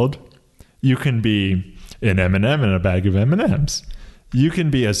world. You can be an M&M in a bag of M&Ms. You can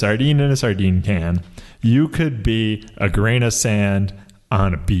be a sardine in a sardine can. You could be a grain of sand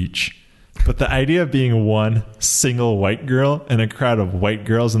on a beach. But the idea of being one single white girl in a crowd of white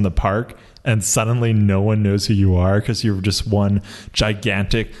girls in the park, and suddenly no one knows who you are because you're just one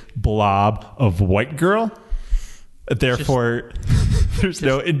gigantic blob of white girl, therefore there's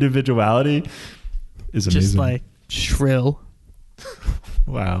no individuality, is amazing. shrill.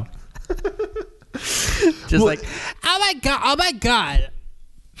 Wow. Just like, oh my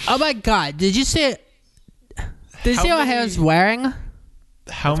god, did you see what I was wearing?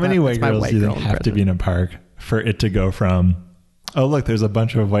 How many white girls do you think have to be in a park for it to go from, oh look, there's a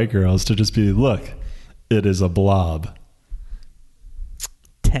bunch of white girls, to just be, look, it is a blob?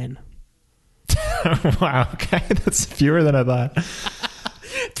 10. Wow, okay, that's fewer than I thought.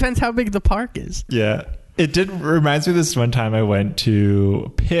 Depends how big the park is. Yeah. It reminds me of this one time I went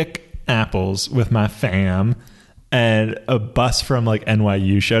to pick apples with my fam, and a bus from like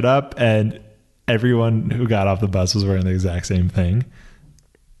NYU showed up, and everyone who got off the bus was wearing the exact same thing.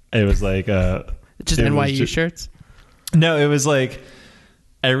 It was like just NYU shirts? No, it was like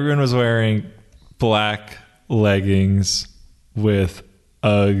everyone was wearing black leggings with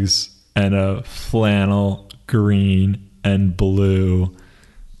Uggs and a flannel green and blue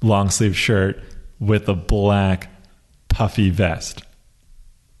long sleeve shirt with a black puffy vest.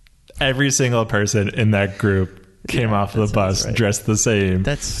 Every single person in that group came off the bus dressed the same.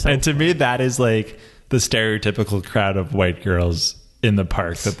 And to me, that is like the stereotypical crowd of white girls in the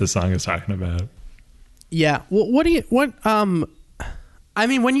park that the song is talking about. Yeah. I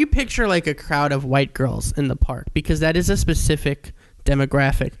mean, when you picture like a crowd of white girls in the park, because that is a specific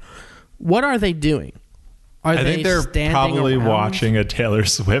demographic, what are they doing? I think they're probably watching a Taylor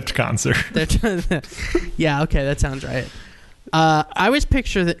Swift concert. Yeah, okay, that sounds right. I was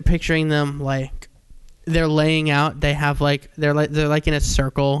picturing them like they're laying out. They have like they're like in a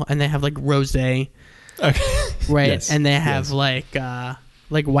circle, and they have like rosé, okay, right? Yes, and they have like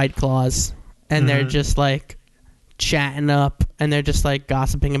White Claws, and they're just like chatting up, and they're just like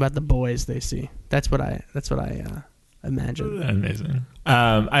gossiping about the boys they see. That's what I imagine. Amazing.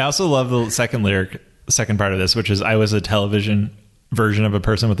 I also love the second part of this, which is, I was a television version of a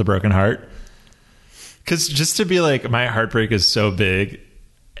person with a broken heart. Because just to be like, my heartbreak is so big,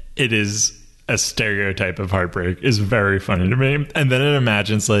 it is a stereotype of heartbreak, is very funny to me. And then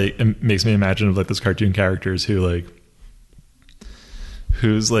it makes me imagine of like those cartoon characters whose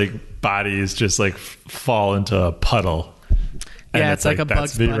like bodies just like fall into a puddle. Yeah, it's like a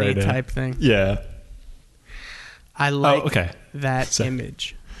Bugs Bunny type thing. Yeah. I like that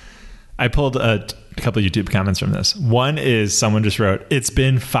image. I pulled a couple YouTube comments from this. One is someone just wrote, "It's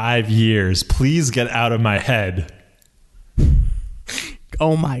been 5 years. Please get out of my head."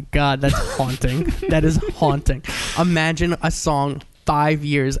 Oh my God, that's haunting. That is haunting. Imagine a song 5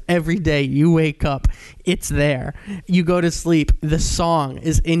 years. Every day you wake up, it's there. You go to sleep, the song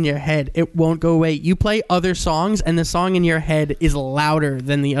is in your head. It won't go away. You play other songs, and the song in your head is louder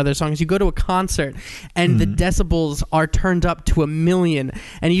than the other songs. You go to a concert, and the decibels are turned up to 1,000,000,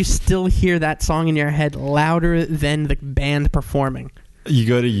 and you still hear that song in your head louder than the band performing. You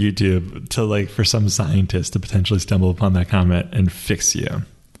go to YouTube to for some scientist to potentially stumble upon that comment and fix you.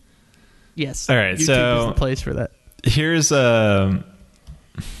 Yes. All right. YouTube is the place for that.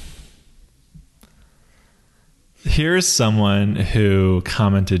 Here's someone who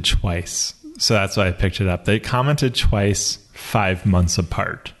commented twice. So that's why I picked it up. They commented twice 5 months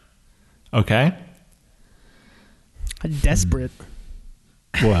apart. Okay? Desperate.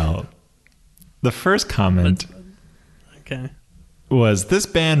 Well, the first comment was, "This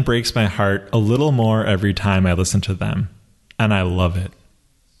band breaks my heart a little more every time I listen to them. And I love it."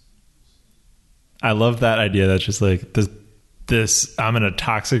 I love that idea. That's just like, this I'm in a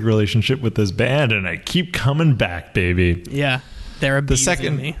toxic relationship with this band, and I keep coming back, baby. Yeah. They're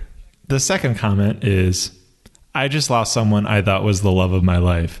abusing me. The second comment is, "I just lost someone I thought was the love of my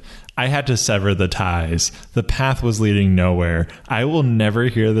life. I had to sever the ties. The path was leading nowhere. I will never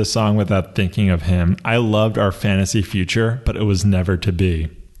hear this song without thinking of him. I loved our fantasy future, but it was never to be."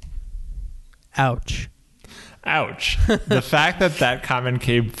 Ouch. Ouch. The fact that comment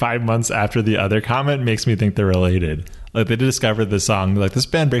came 5 months after the other comment makes me think they're related. Like, they discovered this song, like, "This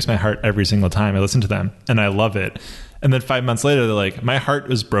band breaks my heart every single time I listen to them, and I love it." And then 5 months later, they're like, "My heart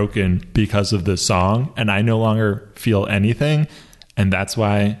was broken because of this song, and I no longer feel anything. And that's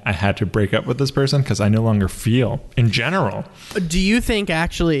why I had to break up with this person, because I no longer feel in general." Do you think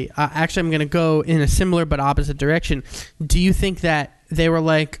actually I'm going to go in a similar but opposite direction. Do you think that they were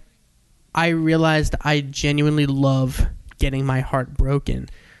like, "I realized I genuinely love getting my heart broken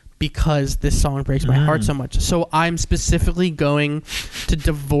because this song breaks my heart so much. So I'm specifically going to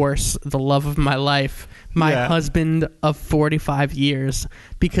divorce the love of my life, my husband of 45 years,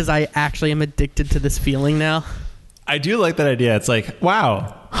 because I actually am addicted to this feeling now"? I do like that idea. It's like,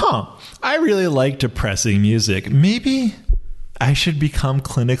 wow, I really like depressing music. Maybe I should become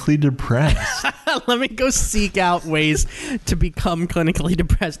clinically depressed. Let me go seek out ways to become clinically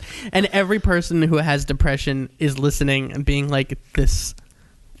depressed. And every person who has depression is listening and being like, this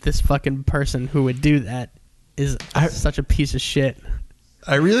fucking person who would do that is such a piece of shit.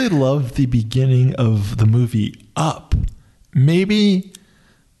 I really love the beginning of the movie Up. Maybe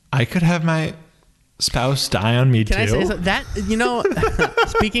I could have my spouse die on me too. Can I say something? That, you know,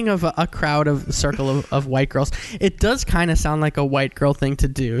 speaking of a crowd of circle of white girls, it does kind of sound like a white girl thing to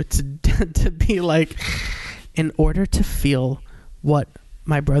do, to be like, in order to feel what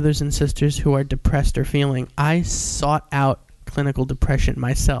my brothers and sisters who are depressed are feeling, I sought out clinical depression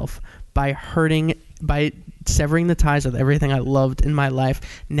myself by severing the ties with everything I loved in my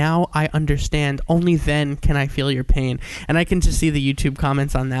life. Now I understand. Only then can I feel your pain. And I can just see the YouTube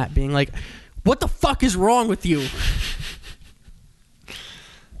comments on that being like, what the fuck is wrong with you?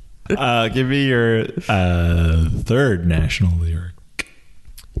 Give me your third national lyric.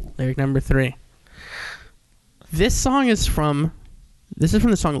 Lyric number 3. This is from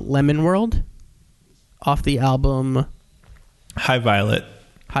the song Lemon World off the album Hi Violet.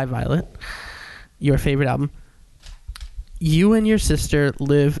 Hi Violet. Your favorite album. You and your sister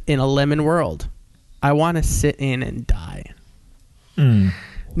live in a lemon world. I want to sit in and die.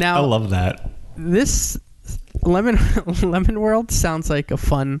 Now, I love that. This lemon world sounds like a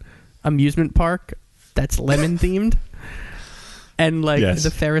fun amusement park that's lemon themed. And like Yes.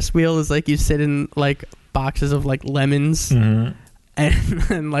 the Ferris wheel is like you sit in like boxes of like lemons.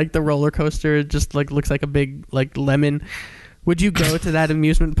 Mm-hmm. And like the roller coaster just like looks like a big like lemon. Would you go to that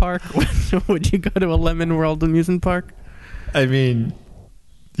amusement park? Would you go to a Lemon World amusement park? I mean,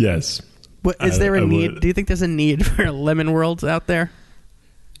 yes. What, is there a need? would. Do you think there's a need for Lemon Worlds out there?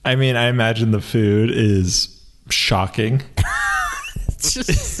 I mean, I imagine the food is shocking. It's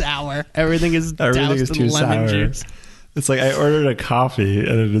just sour. Everything is Everything is doused too in lemon sour. juice. It's like I ordered a coffee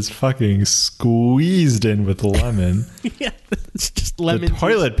and it is fucking squeezed in with lemon. Yeah, it's just lemon The juice.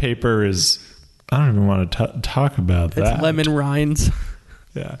 toilet paper is... I don't even want to talk about that. It's lemon rinds.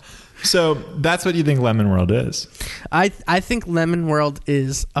 Yeah. So that's what you think Lemon World is. I think Lemon World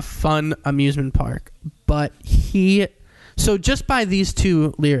is a fun amusement park, but so just by these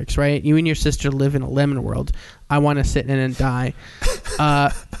two lyrics, right? You and your sister live in a lemon world. I want to sit in and die.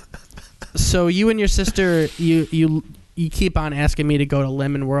 So you and your sister, you keep on asking me to go to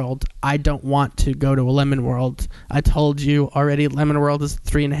Lemon World. I don't want to go to a Lemon World. I told you already, Lemon World is a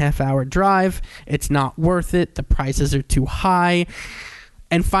 3.5 hour drive. It's not worth it. The prices are too high.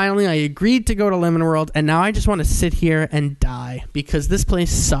 And finally, I agreed to go to Lemon World, and now I just want to sit here and die because this place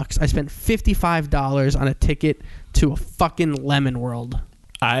sucks. I spent $55 on a ticket to a fucking Lemon World.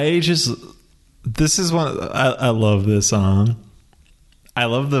 This is one... I love this song. I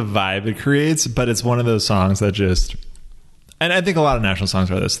love the vibe it creates, but it's one of those songs that just... And I think a lot of national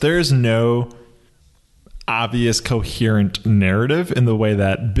songs are this. There is no obvious, coherent narrative in the way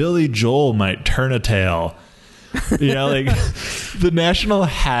that Billy Joel might turn a tale. You know, like the National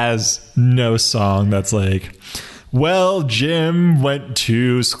has no song that's like, well, Jim went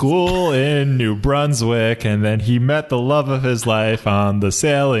to school in New Brunswick and then he met the love of his life on the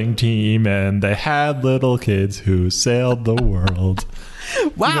sailing team and they had little kids who sailed the world.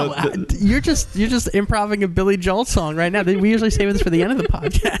 Wow, You know, you're just improvising a Billy Joel song right now. We usually save this for the end of the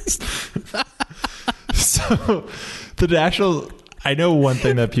podcast. So the National, I know one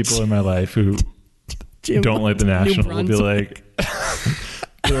thing that people in my life who Jim don't like the went to New National will be Brunswick.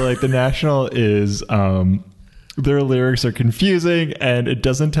 like, they're like, the National is, their lyrics are confusing and it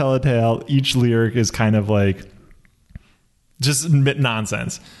doesn't tell a tale. Each lyric is kind of like just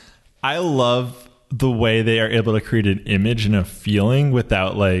nonsense. I love the way they are able to create an image and a feeling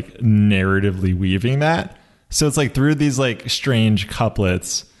without like narratively weaving that. So it's like through these like strange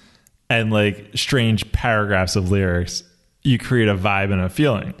couplets and like strange paragraphs of lyrics, you create a vibe and a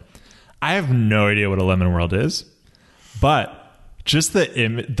feeling. I have no idea what a Lemon World is, but just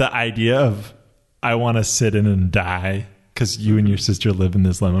the idea of I want to sit in and die because you and your sister live in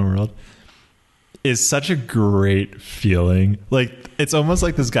this lemon world is such a great feeling. Like it's almost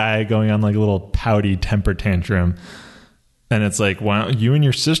like this guy going on like a little pouty temper tantrum, and it's like, wow, you and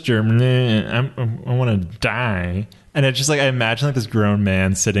your sister, I want to die. And it's just like I imagine like this grown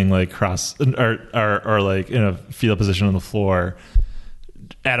man sitting like cross or like in a fetal position on the floor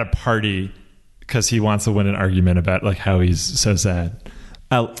at a party because he wants to win an argument about like how he's so sad.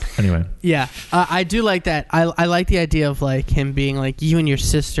 Anyway. Yeah, I do like that. I like the idea of like him being like, you and your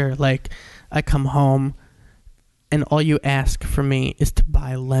sister, like I come home and all you ask for me is to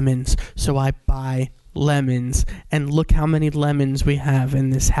buy lemons. So I buy lemons, and look how many lemons we have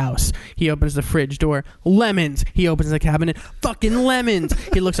in this house. He opens the fridge door, lemons. He opens the cabinet, fucking lemons.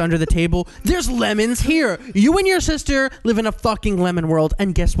 He looks under the table, there's lemons here. You and your sister live in a fucking lemon world,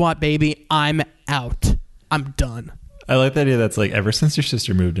 and guess what, baby? I'm out. I'm done. I like the idea that's like, ever since your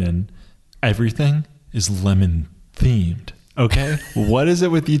sister moved in, everything is lemon themed. Okay? What is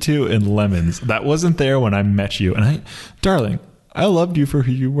it with you two and lemons? That wasn't there when I met you. And darling, I loved you for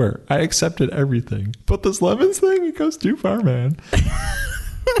who you were. I accepted everything. But this lemons thing, it goes too far, man.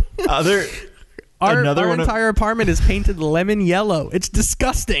 Our entire apartment is painted lemon yellow. It's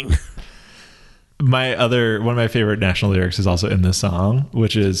disgusting. One of my favorite national lyrics is also in this song,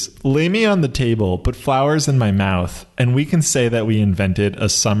 which is, lay me on the table, put flowers in my mouth, and we can say that we invented a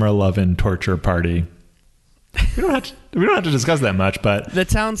summer lovin' torture party. We don't have to discuss that much, but that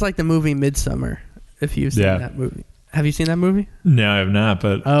sounds like the movie Midsummer, if you've seen that movie. Have you seen that movie? No, I have not,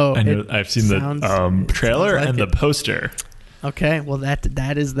 but I've seen the trailer and the poster. Okay, well that's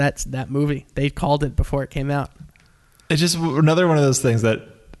that movie. They called it before it came out. It's just another one of those things that,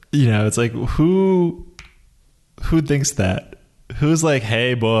 it's like, who thinks that? Who's like,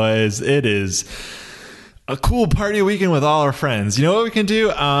 hey boys, it is a cool party weekend with all our friends. You know what we can do?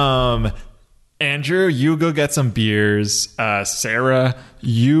 Andrew, you go get some beers. Sarah,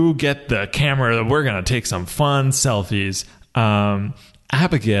 you get the camera. We're going to take some fun selfies.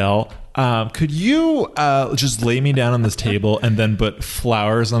 Abigail, could you just lay me down on this table and then put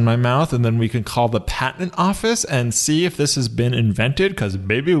flowers on my mouth, and then we can call the patent office and see if this has been invented, because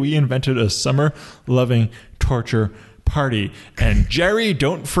maybe we invented a summer-loving torture party. And Jerry,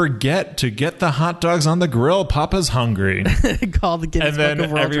 don't forget to get the hot dogs on the grill. Papa's hungry. Call the Guinness Book of World Records. And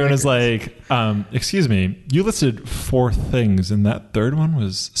then everyone is like, excuse me, you listed 4 things, and that third one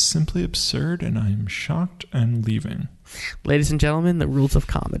was simply absurd, and I'm shocked and leaving. Ladies and gentlemen, the rules of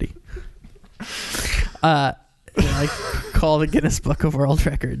comedy. Call the Guinness Book of World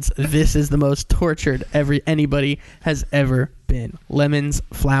Records. This is the most tortured anybody has ever been. Lemons,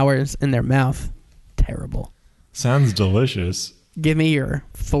 flowers in their mouth. Terrible. Sounds delicious. Give me your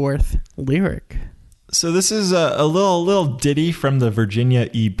 4th lyric. So this is a little ditty from the Virginia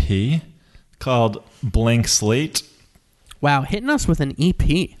EP called Blank Slate. Wow, hitting us with an EP.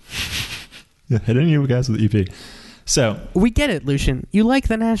 Yeah, hitting you guys with EP. So we get it, Lucian. You like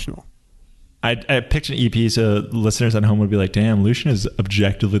the National. I picked an EP so listeners at home would be like, damn, Lucian is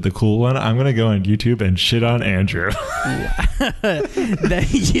objectively the cool one. I'm going to go on YouTube and shit on Andrew.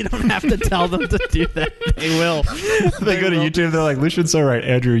 You don't have to tell them to do that. They will. They go to YouTube, they're like, Lucian's so right.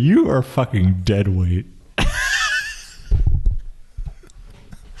 Andrew, you are fucking dead weight.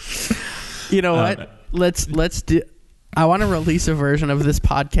 You know what? Let's do... I want to release a version of this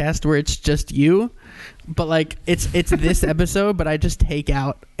podcast where it's just you, but like it's this episode, but I just take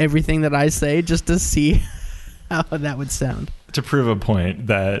out everything that I say just to see how that would sound. To prove a point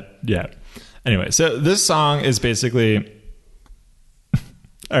that, yeah. Anyway, so this song is basically...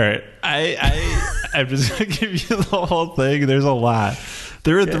 All right, I'm just going to give you the whole thing. There's a lot.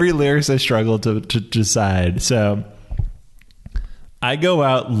 There are 3 lyrics I struggled to decide. So I go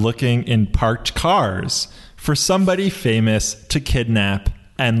out looking in parked cars for somebody famous to kidnap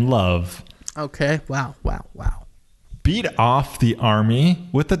and love. Okay. Wow. Beat off the army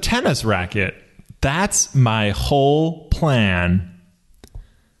with a tennis racket. That's my whole plan.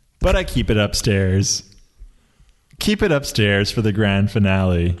 But I keep it upstairs. Keep it upstairs for the grand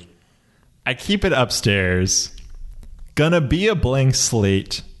finale. I keep it upstairs. Gonna be a blank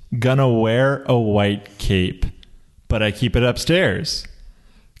slate. Gonna wear a white cape. But I keep it upstairs.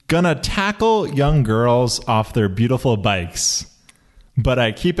 Gonna tackle young girls off their beautiful bikes. But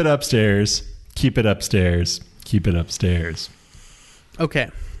I keep it upstairs. Keep it upstairs. Keep it upstairs. Okay.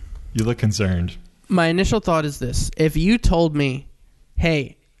 You look concerned. My initial thought is this. If you told me,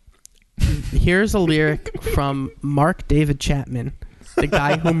 hey, here's a lyric from Mark David Chapman, the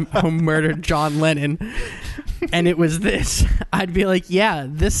guy who murdered John Lennon, and it was this, I'd be like, yeah,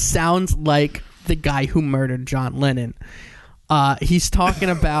 this sounds like the guy who murdered John Lennon. He's talking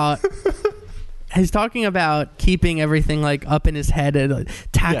about keeping everything like up in his head and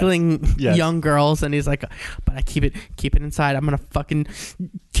tackling young girls, and he's like, but I keep it inside. I'm gonna fucking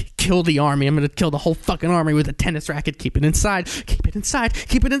kill the army. I'm gonna kill the whole fucking army with a tennis racket. Keep it inside. Keep it inside.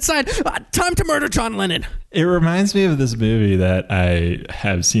 Keep it inside. Time to murder John Lennon. It reminds me of this movie that I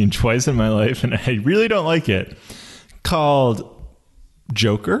have seen twice in my life, and I really don't like it, called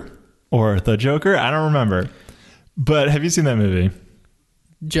Joker or The Joker. I don't remember. But have you seen that movie?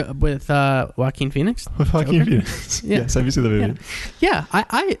 With Joaquin Phoenix? With Joaquin Phoenix. Yeah. Yes, have you seen the movie? Yeah.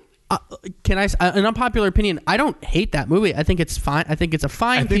 I Can I? An unpopular opinion. I don't hate that movie. I think it's fine. I think it's a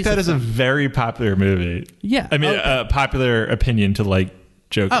fine. I think that is a very popular movie. Yeah. I mean, a popular opinion to like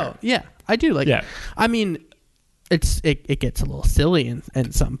Joker. Oh yeah, I do like. Yeah. I mean, it gets a little silly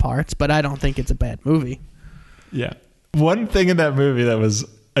in some parts, but I don't think it's a bad movie. Yeah. One thing in that movie that was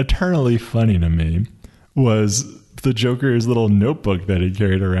eternally funny to me was the Joker's little notebook that he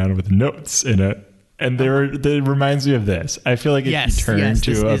carried around with notes in it. And it reminds me of this. I feel like if you turn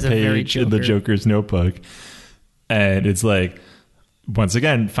to a page in the Joker's notebook, and it's like, once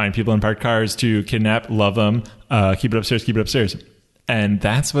again, find people in parked cars to kidnap, love them, keep it upstairs. And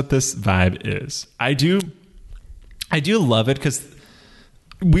that's what this vibe is. I do love it because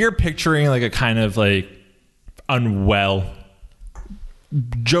we're picturing like a kind of like unwell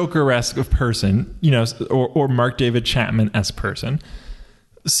Joker-esque person, you know, or Mark David Chapman-esque person,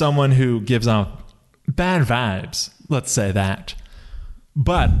 someone who gives off bad vibes, let's say that.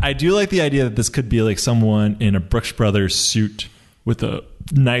 But I do like the idea that this could be like someone in a Brooks Brothers suit with a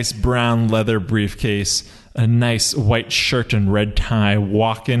nice brown leather briefcase, a nice white shirt and red tie,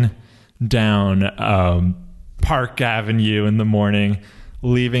 walking down Park Avenue in the morning,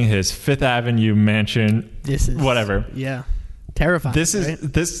 leaving his Fifth Avenue mansion. This is whatever. Yeah, terrifying.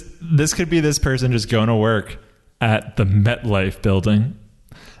 This could be this person just going to work at the MetLife building.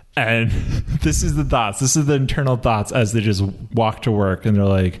 And this is the thoughts. This is the internal thoughts as they just walk to work and they're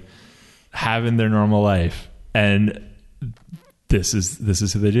like having their normal life. And this is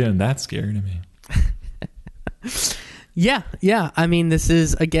who they do. And that's scary to me. Yeah. I mean, this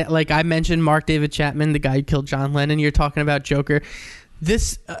is, again, like I mentioned, Mark David Chapman, the guy who killed John Lennon. You're talking about Joker.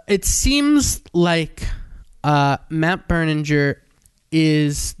 This, it seems like Matt Berninger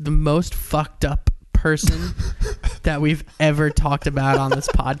is the most fucked up person that we've ever talked about on this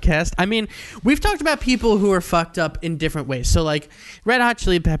podcast. I mean, we've talked about people who are fucked up in different ways. So like Red Hot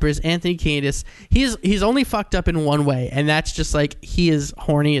Chili Peppers, Anthony Kiedis, he's only fucked up in one way, and that's just like he is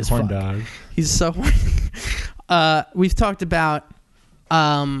horny as fuck. Dog. He's so horny. We've talked about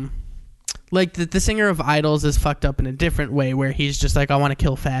like the singer of Idols is fucked up in a different way, where he's just like, I want to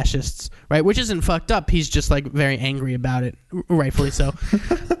kill fascists, right? Which isn't fucked up. He's just like very angry about it, rightfully so.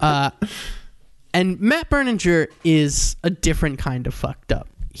 And Matt Berninger is a different kind of fucked up.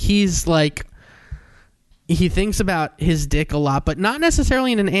 He's like, he thinks about his dick a lot, but not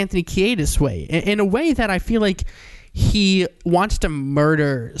necessarily in an Anthony Kiedis way. In a way that I feel like he wants to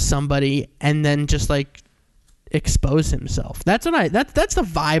murder somebody and then just like expose himself. That's the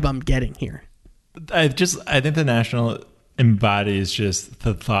vibe I'm getting here. I think the National embodies just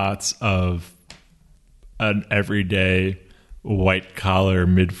the thoughts of an everyday white collar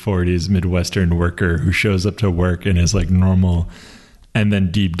mid-40s Midwestern worker who shows up to work and is like normal, and then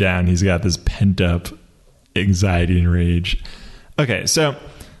deep down he's got this pent up anxiety and rage. Okay, so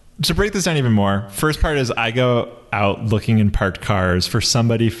to break this down even more, first part is I go out looking in parked cars for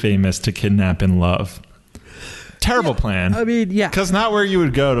somebody famous to kidnap and love. Terrible plan. I mean, yeah. Because not where you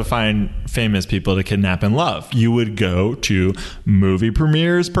would go to find famous people to kidnap and love. You would go to movie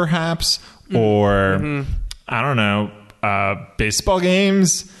premieres, perhaps, or I don't know, baseball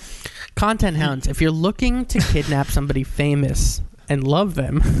games. Content hounds. If you're looking to kidnap somebody famous and love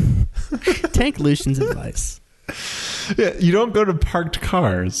them, take Lucian's advice. Yeah, you don't go to parked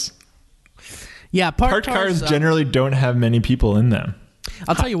cars. Yeah, parked cars generally don't have many people in them.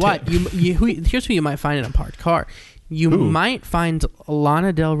 I'll tell you what. Here's who you might find in a parked car. You might find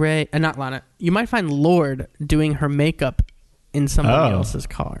Lana Del Rey, not Lana. You might find Lorde doing her makeup in somebody else's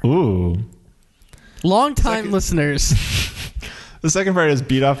car. Ooh. Long-time listeners. The second part is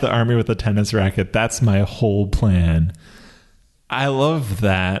beat off the army with a tennis racket. That's my whole plan. I love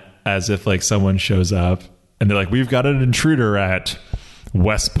that, as if like someone shows up and they're like, we've got an intruder at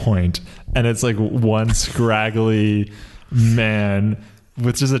West Point. And it's like one scraggly man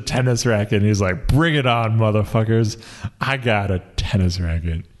with just a tennis racket. And he's like, bring it on, motherfuckers. I got a tennis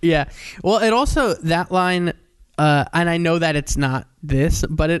racket. Yeah. Well, it also, that line... and I know that it's not this,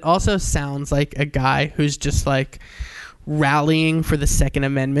 but it also sounds like a guy who's just like rallying for the Second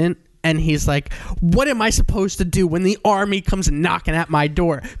Amendment. And he's like, what am I supposed to do when the army comes knocking at my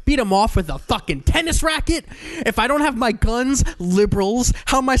door? Beat them off with a fucking tennis racket? If I don't have my guns, liberals,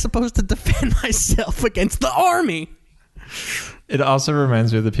 how am I supposed to defend myself against the army? It also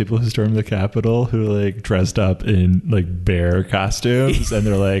reminds me of the people who stormed the Capitol who like dressed up in like bear costumes. And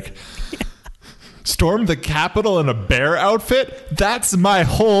they're like... Storm the Capitol in a bear outfit? That's my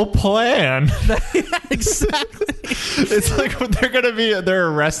whole plan. Exactly. It's like they're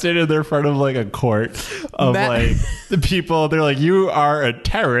arrested and they're in front of like a court of like the people. They're like, you are a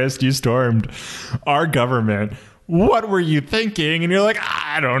terrorist. You stormed our government. what were you thinking? And you're like,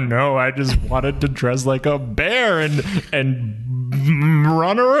 I don't know. I just wanted to dress like a bear and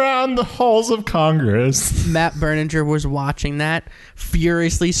run around the halls of Congress. Matt Berninger was watching that,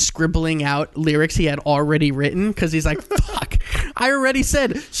 furiously scribbling out lyrics he had already written because he's like, fuck, I already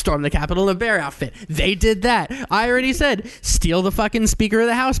said storm the Capitol in a bear outfit. They did that. I already said steal the fucking Speaker of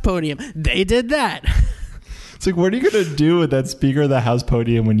the House podium. They did that. It's like, what are you going to do with that Speaker of the House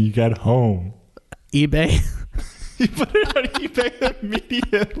podium when you get home? eBay. You put it on eBay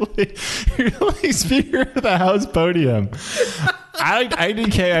immediately. You're like, Speaker of the House podium.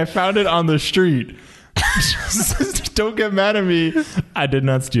 IDK, I found it on the street. Don't get mad at me. I did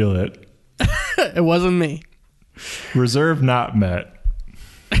not steal it. It wasn't me. Reserve not met.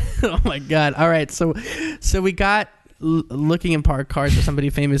 Oh my God. All right. So we got looking in park cars for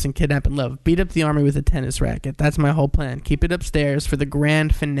somebody famous and kidnap and love. Beat up the army with a tennis racket. That's my whole plan. Keep it upstairs for the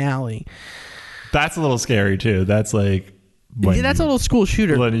grand finale. That's a little scary too. That's like, that's a little school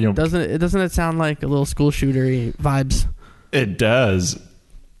shooter. You know, doesn't it sound like a little school shootery vibes? It does.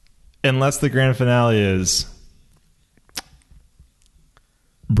 Unless the grand finale is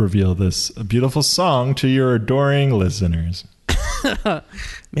reveal this beautiful song to your adoring listeners.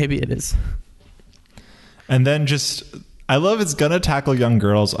 Maybe it is. And then I love it's gonna tackle young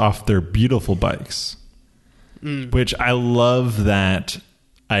girls off their beautiful bikes, which I love that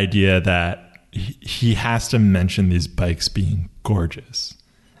idea that he has to mention these bikes being gorgeous.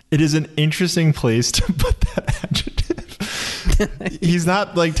 It is an interesting place to put that adjective. He's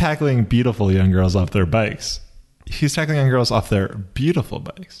not like tackling beautiful young girls off their bikes. He's tackling young girls off their beautiful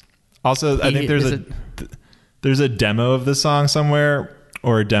bikes. Also, I think there's a demo of the song somewhere,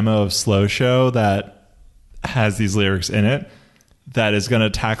 or a demo of Slow Show that has these lyrics in it that is going to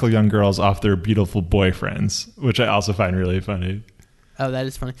tackle young girls off their beautiful boyfriends, which I also find really funny. Oh, that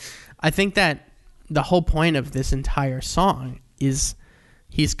is funny. I think that the whole point of this entire song is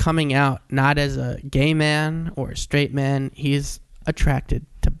he's coming out not as a gay man or a straight man. He's attracted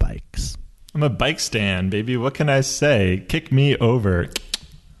to bikes. I'm a bike stan, baby. What can I say? Kick me over.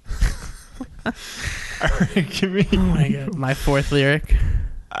 All right, give me. Oh my God. My fourth lyric.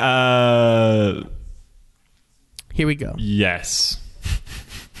 Here we go. Yes.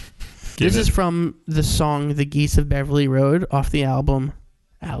 This is from the song The Geese of Beverly Road off the album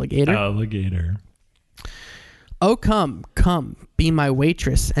Alligator. Alligator. Oh, come, be my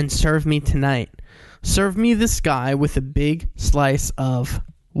waitress and serve me tonight. Serve me the sky with a big slice of,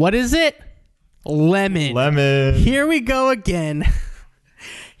 what is it? Lemon. Here we go again.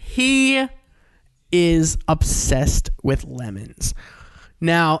 He is obsessed with lemons.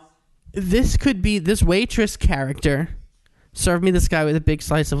 Now, this could be this waitress character, serve me the sky with a big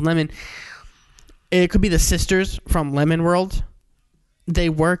slice of lemon. It could be the sisters from Lemon World. They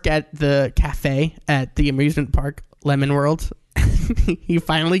work at the cafe at the amusement park Lemon World. He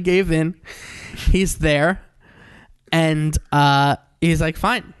finally gave in. He's there. And he's like,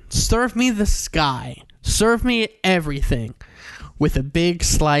 fine, serve me the sky. Serve me everything with a big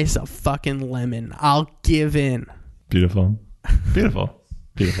slice of fucking lemon. I'll give in. Beautiful.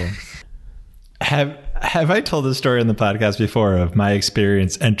 Have I told this story on the podcast before of my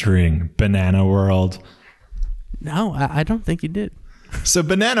experience entering Banana World? No, I don't think you did. So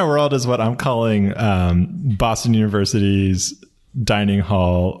Banana World is what I'm calling Boston University's dining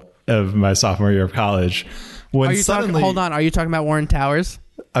hall of my sophomore year of college. Hold on, are you talking about Warren Towers?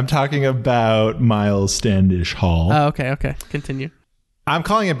 I'm talking about Miles Standish Hall. Oh, okay. Continue. I'm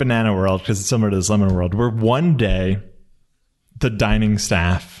calling it Banana World because it's similar to this Lemon World, where one day the dining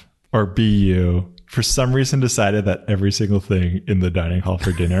staff, or BU, for some reason decided that every single thing in the dining hall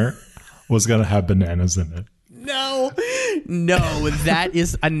for dinner was going to have bananas in it. No, that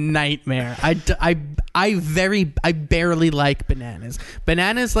is a nightmare. I barely like bananas.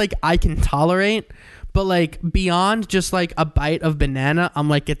 Bananas, like, I can tolerate, but like beyond just like a bite of banana, I'm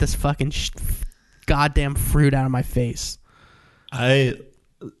like, get this fucking goddamn fruit out of my face. I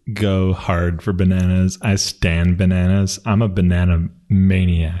go hard for bananas. I stan bananas. I'm a banana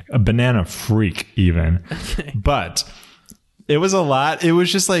maniac, a banana freak even. Okay. But it was a lot. It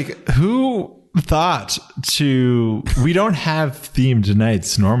was just like, who thought we don't have themed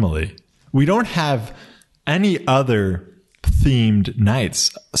nights normally. We don't have any other themed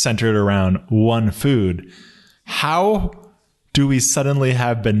nights centered around one food. How do we suddenly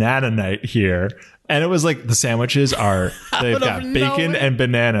have banana night here? And it was like the sandwiches they've got bacon and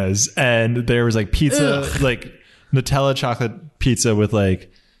bananas, and there was like pizza, like Nutella chocolate pizza with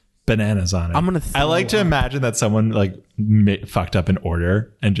like bananas on it. I like to imagine that someone like fucked up an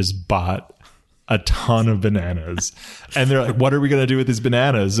order and just bought a ton of bananas. And they're like, what are we going to do with these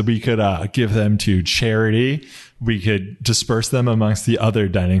bananas? We could give them to charity. We could disperse them amongst the other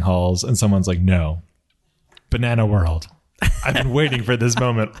dining halls. And someone's like, no, Banana World. I've been waiting for this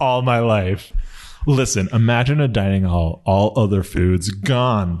moment all my life. Listen, imagine a dining hall, all other foods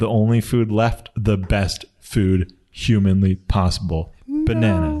gone. The only food left, the best food humanly possible.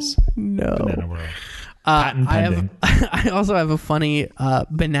 Bananas. No. Banana World. Patent pending. I also have a funny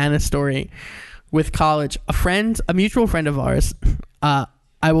banana story with college. A mutual friend of ours, I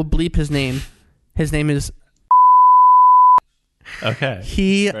will bleep his name. His name is... Okay.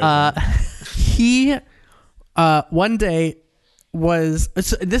 He one day was...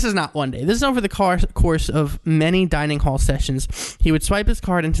 This is not one day. This is over the course of many dining hall sessions. He would swipe his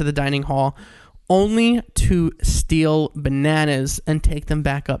card into the dining hall only to steal bananas and take them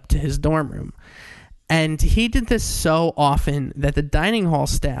back up to his dorm room. And he did this so often that the dining hall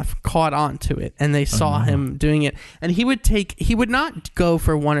staff caught on to it and they saw him doing it. And he would not go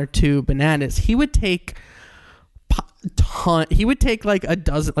for one or two bananas. He would take like a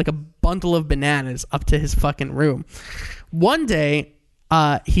dozen, like a bundle of bananas up to his fucking room. One day,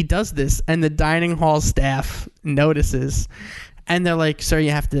 he does this and the dining hall staff notices. And they're like, sir,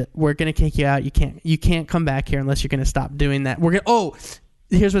 we're going to kick you out. You can't come back here unless you're going to stop doing that.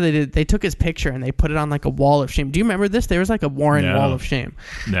 Here's what they did. They took his picture and they put it on like a wall of shame. Do you remember this? There was like a Warren wall of shame.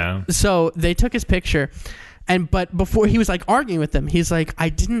 No. So they took his picture but before he was like arguing with them, he's like, I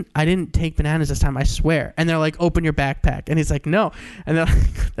didn't take bananas this time, I swear. And they're like, open your backpack. And he's like, no. And they're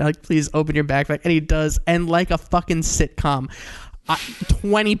like, please open your backpack. And he does. And like a fucking sitcom,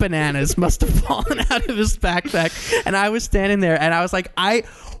 20 bananas must have fallen out of his backpack. And I was standing there and I was like,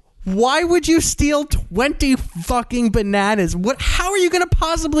 why would you steal 20 fucking bananas? How are you going to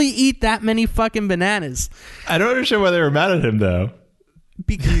possibly eat that many fucking bananas? I don't understand why they were mad at him though.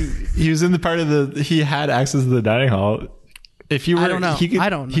 Because he was in the part of he had access to the dining hall. If you were, I don't know. I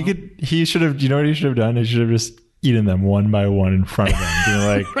don't know. He should have, you know what he should have done? He should have just eaten them one by one in front of them.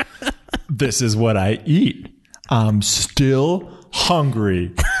 Being like, this is what I eat. I'm still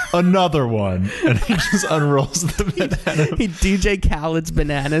hungry. Another one. And he just unrolls the banana. He DJ Khaled's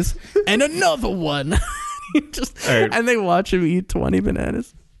bananas. And another one. And they watch him eat 20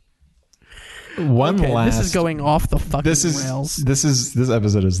 bananas. This is going off the fucking rails. This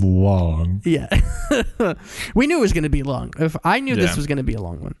episode is long. Yeah. We knew it was going to be long. If I knew this was going to be a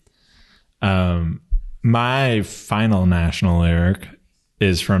long one. My final national lyric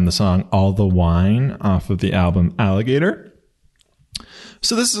is from the song All the Wine off of the album Alligator.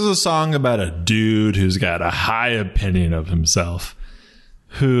 So this is a song about a dude who's got a high opinion of himself,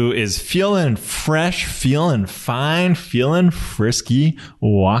 who is feeling fresh, feeling fine, feeling frisky,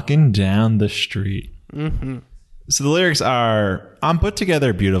 walking down the street. Mm-hmm. So the lyrics are, I'm put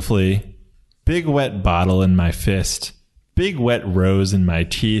together beautifully, big wet bottle in my fist, big wet rose in my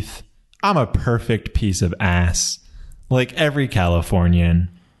teeth. I'm a perfect piece of ass, like every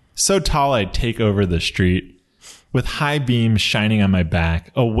Californian, so tall I'd take over the street, with high beams shining on my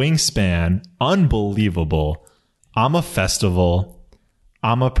back, a wingspan, unbelievable. I'm a festival.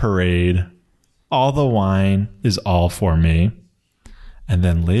 I'm a parade. All the wine is all for me. And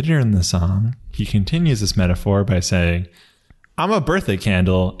then later in the song, he continues this metaphor by saying, I'm a birthday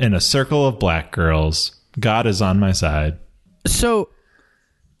candle in a circle of black girls. God is on my side. So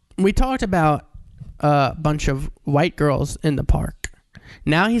we talked about a bunch of white girls in the park.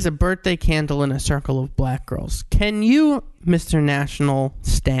 Now he's a birthday candle in a circle of black girls. Can you, Mr. National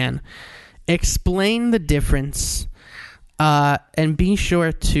Stan, explain the difference and be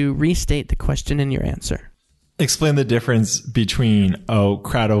sure to restate the question in your answer? Explain the difference between a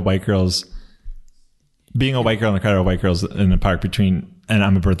crowd of white girls, being a white girl in a crowd of white girls in a park and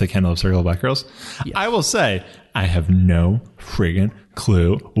I'm a birthday candle of circle of black girls. Yes. I will say, I have no friggin'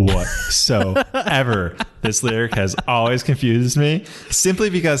 clue whatsoever. This lyric has always confused me, simply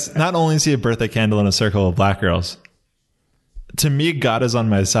because not only is he a birthday candle in a circle of black girls, to me, God is on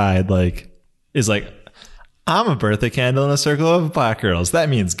my side, is like, I'm a birthday candle in a circle of black girls. That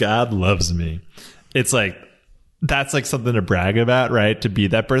means God loves me. It's like, that's like something to brag about, right? To be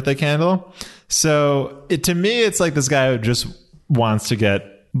that birthday candle. So to me, it's like this guy who just wants to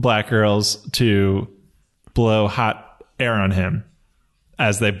get black girls to blow hot air on him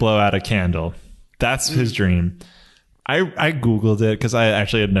as they blow out a candle. That's his dream. I Googled it because I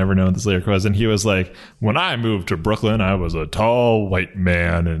actually had never known what this lyric was. And he was like, when I moved to Brooklyn, I was a tall white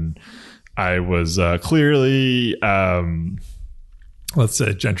man and I was clearly, let's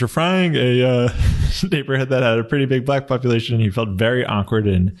say, gentrifying a neighborhood that had a pretty big black population. And he felt very awkward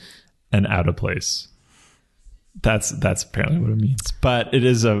and out of place. That's apparently what it means. But it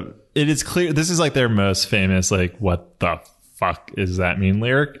is it is clear this is like their most famous, like, what the fuck is that mean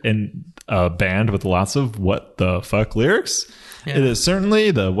lyric in a band with lots of what the fuck lyrics. Yeah. It is certainly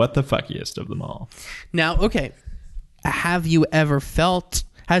the what the fuckiest of them all. Now, okay, has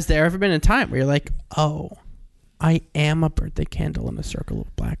there ever been a time where you're like, oh, I am a birthday candle in a circle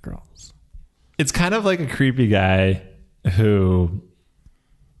of black girls? It's kind of like a creepy guy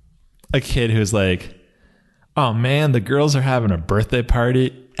a kid who's like, oh man, the girls are having a birthday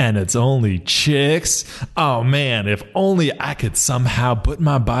party and it's only chicks. Oh man, if only I could somehow put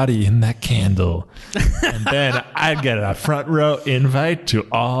my body in that candle. And then I'd get a front row invite to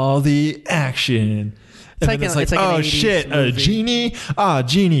all the action. It's like oh shit, movie. A genie? Ah,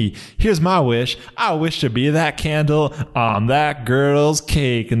 genie, here's my wish. I wish to be that candle on that girl's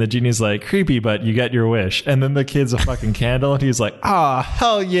cake. And the genie's like, creepy, but you get your wish. And then the kid's a fucking candle and he's like, ah,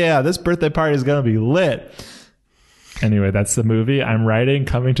 hell yeah, this birthday party is going to be lit. Anyway, that's the movie I'm writing,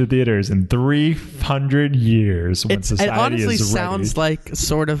 coming to theaters in 300 years when society is ready. It honestly sounds like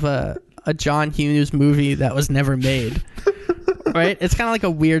sort of a John Hughes movie that was never made. Right? It's kind of like a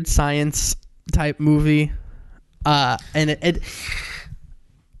weird science type movie. And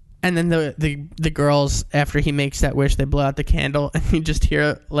then the girls, after he makes that wish, they blow out the candle and you just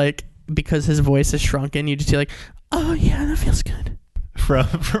hear, like, because his voice is shrunken, you just hear like, oh yeah, that feels good. From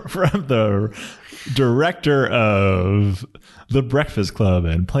the director of The Breakfast Club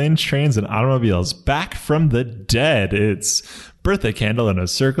and Planes, Trains, and Automobiles, back from the dead, it's Birthday Candle in a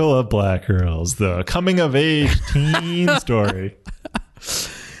Circle of Black Girls, the coming-of-age teen story.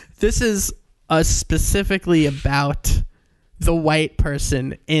 This is specifically about the white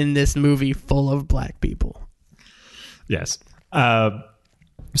person in this movie full of black people. Yes.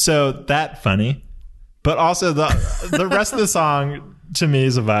 So that funny, but also the rest of the song to me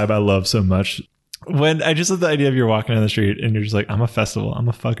is a vibe I love so much. When I just love the idea of you're walking down the street and you're just like, I'm a festival, I'm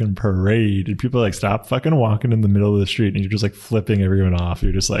a fucking parade, and people are like, stop fucking walking in the middle of the street, and you're just like flipping everyone off.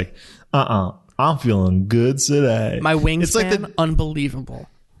 You're just like, I'm feeling good today. My wingspan, like unbelievable.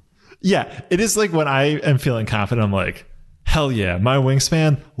 Yeah, it is like when I am feeling confident, I'm like, hell yeah, my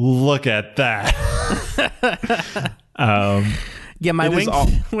wingspan, look at that. Yeah, my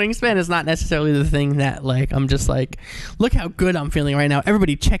wingspan is not necessarily the thing that, like, I'm just like, look how good I'm feeling right now.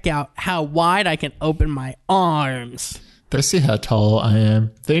 Everybody check out how wide I can open my arms. They see how tall I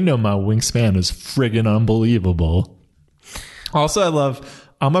am. They know my wingspan is friggin' unbelievable. Also,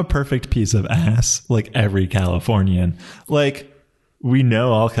 I'm a perfect piece of ass, like every Californian. Like, we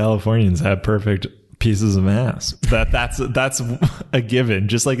know all Californians have perfect pieces of ass. That's a given.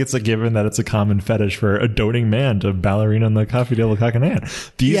 Just like it's a given that it's a common fetish for a doting man to ballerina on the Coffee Table Cockanahan.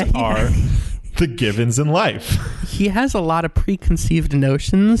 These are the givens in life. He has a lot of preconceived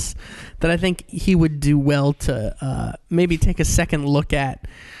notions that I think he would do well to maybe take a second look at,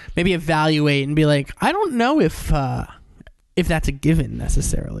 maybe evaluate and be like, I don't know if that's a given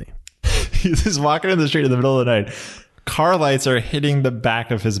necessarily. He's just walking in the street in the middle of the night. Car lights are hitting the back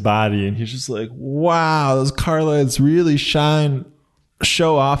of his body, and he's just like, wow, those car lights really show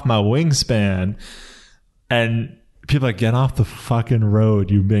off my wingspan. And people are like, get off the fucking road,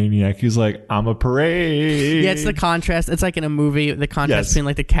 you maniac. He's like, I'm a parade. Yeah, it's the contrast. It's like in a movie, the contrast between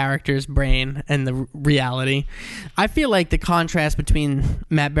like the character's brain and the reality. I feel like the contrast between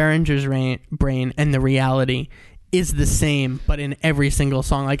Matt Berenger's brain and the reality is the same, but in every single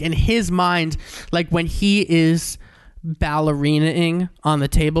song. Like in his mind, like when he is ballerinaing on the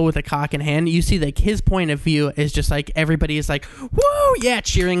table with a cock in hand, you see like his point of view is just like everybody is like, whoa, yeah,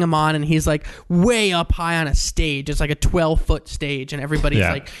 cheering him on, and he's like way up high on a stage. It's like a 12-foot stage, and everybody's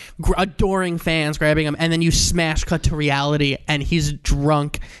like adoring fans grabbing him, and then you smash cut to reality and he's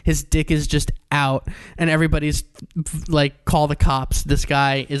drunk, his dick is just out, and everybody's like, call the cops, this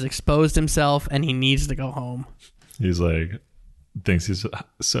guy is exposed himself and he needs to go home. He's like, thinks he's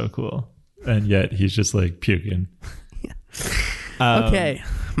so cool, and yet he's just like puking. Okay,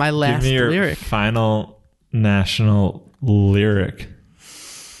 my last give me your lyric. Final national lyric.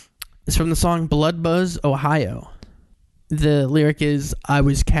 It's from the song Blood Buzz, Ohio. The lyric is, I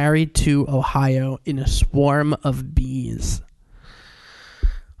was carried to Ohio in a swarm of bees.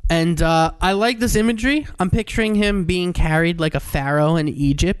 And I like this imagery. I'm picturing him being carried like a pharaoh in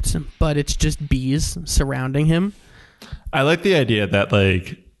Egypt, but it's just bees surrounding him. I like the idea that,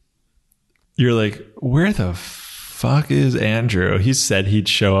 like, you're like, where the fuck is Andrew? He said he'd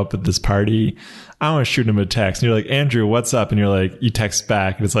show up at this party. I want to shoot him a text. And you're like, Andrew, what's up? And you're like, you text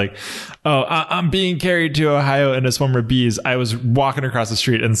back. And it's like, oh, I'm being carried to Ohio in a swarm of bees. I was walking across the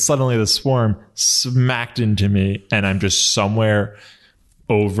street and suddenly the swarm smacked into me. And I'm just somewhere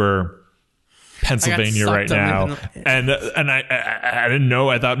over Pennsylvania right sucked up now, and I didn't know.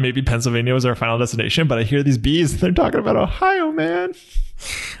 I thought maybe Pennsylvania was our final destination, but I hear these bees. They're talking about Ohio, man.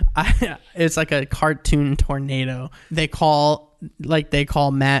 It's like a cartoon tornado. They call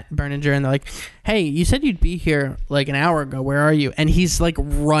Matt Berninger and they're like, "Hey, you said you'd be here like an hour ago. Where are you?" And he's like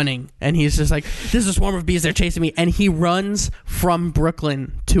running, and he's just like, "There's a swarm of bees. They're chasing me." And he runs from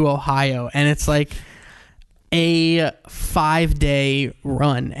Brooklyn to Ohio, and it's like a 5-day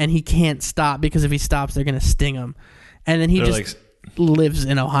run, and he can't stop because if he stops, they're gonna sting him. And then he lives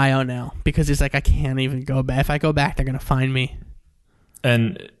in Ohio now because he's like, I can't even go back. If I go back, they're gonna find me.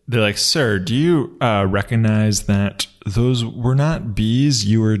 And they're like, "Sir, do you recognize that those were not bees?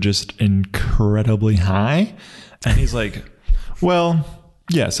 You were just incredibly high." And he's like, "Well,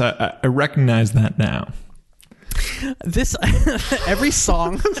 yes, I recognize that now." This every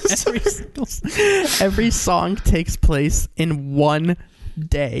song takes place in one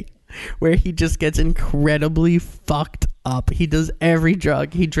day where he just gets incredibly fucked up. He does every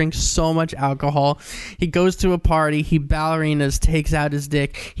drug. He drinks so much alcohol. He goes to a party. He ballerinas, takes out his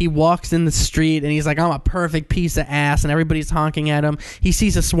dick. He walks in the street and he's like, "I'm a perfect piece of ass," and everybody's honking at him. He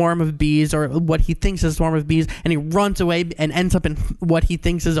sees a swarm of bees, or what he thinks is a swarm of bees, and he runs away and ends up in what he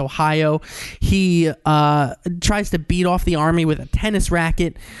thinks is Ohio. He tries to beat off the army with a tennis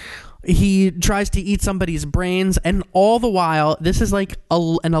racket. He tries to eat somebody's brains, and all the while, this is like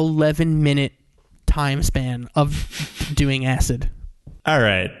an 11-minute time span of doing acid. All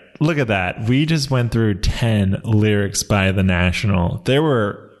right, look at that. We just went through 10 lyrics by The National. There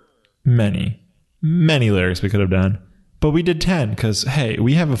were many lyrics we could have done, but we did 10 because, hey,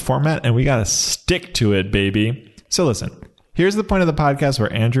 we have a format and we got to stick to it, baby. So listen, here's the point of the podcast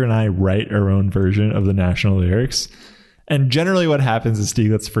where Andrew and I write our own version of The National lyrics. And generally what happens is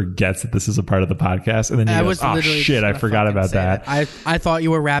Stieglitz forgets that this is a part of the podcast. And then he goes, "Oh, shit, I forgot about that." I thought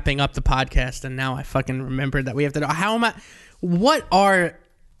you were wrapping up the podcast, and now I fucking remembered that we have to... How am I... What are...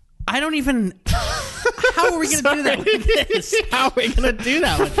 I don't even... How are we going to do that with this? How are we going to do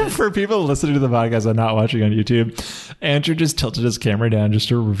that with this? For people listening to the podcast and not watching on YouTube, Andrew just tilted his camera down just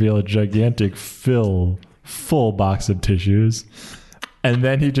to reveal a gigantic full box of tissues. And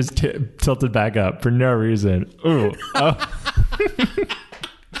then he just tilted back up for no reason. Ooh. Oh.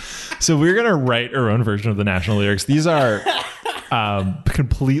 So we're going to write our own version of The National lyrics. These are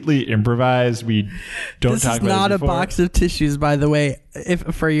completely improvised. We don't this talk is about not it a box of tissues, by the way.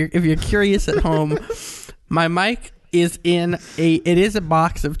 If you're curious at home, my mic is it is a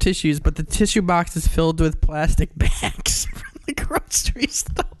box of tissues, but the tissue box is filled with plastic bags from the grocery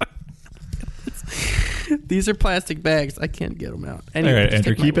store. These are plastic bags. I can't get them out. Anyway, all right,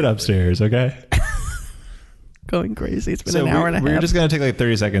 Andrew, keep it upstairs, okay? Going crazy. It's been an hour and a half. We're just going to take like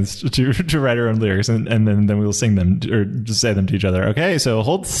 30 seconds to write our own lyrics, and then we'll sing them or just say them to each other. Okay, so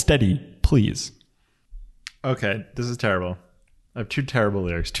hold steady, please. Okay, this is terrible. I have two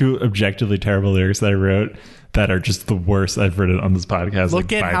objectively terrible lyrics that I wrote that are just the worst I've written on this podcast.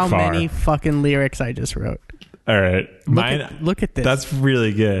 Look at how many fucking lyrics I just wrote. All right. Look at this. That's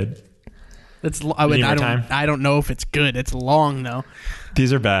really good. I don't know if it's good. It's long though.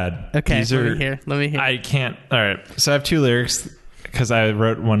 These are bad. Okay, let me hear. I can't. All right. So I have two lyrics because I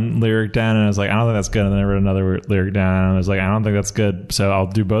wrote one lyric down and I was like, I don't think that's good. And then I wrote another lyric down and I was like, I don't think that's good. So I'll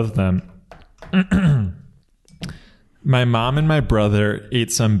do both of them. My mom and my brother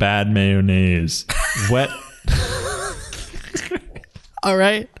ate some bad mayonnaise. Wet. All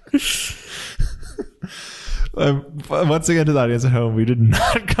right. Once again, to the audience at home, we did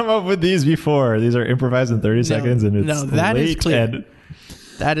not come up with these before. These are improvised in 30 seconds, and it's that late. Is clear. And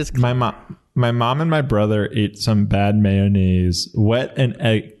that is clear. My mom and my brother ate some bad mayonnaise, wet and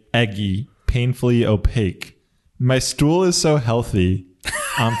eggy, painfully opaque. My stool is so healthy.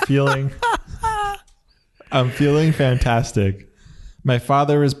 I'm feeling fantastic. My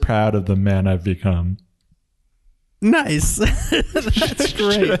father is proud of the man I've become. Nice. That's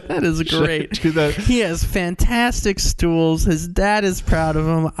great. That is great. He has fantastic stools. His dad is proud of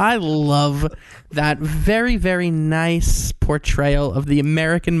him. I love that very, very nice portrayal of the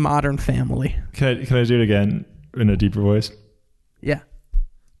American modern family. Can I do it again in a deeper voice? Yeah.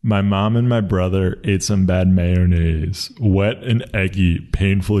 My mom and my brother ate some bad mayonnaise, wet and eggy,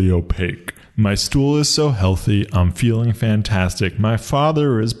 painfully opaque. My stool is so healthy. I'm feeling fantastic. My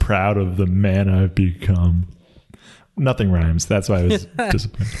father is proud of the man I've become. Nothing rhymes. That's why I was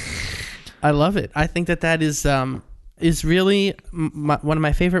disappointed. I love it. I think that is really one of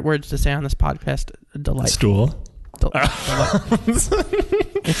my favorite words to say on this podcast. Delightful. Stool.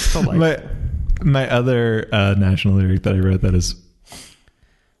 It's delightful. My other national lyric that I wrote that is,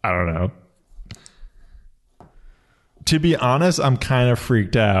 I don't know. To be honest, I'm kind of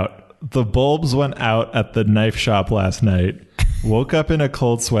freaked out. The bulbs went out at the knife shop last night. Woke up in a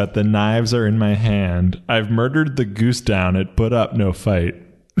cold sweat. The knives are in my hand. I've murdered the goose down. It put up no fight.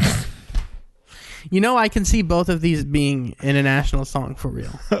 You know, I can see both of these being in a national song for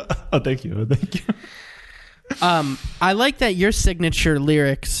real. Oh, thank you. Thank you. I like that your signature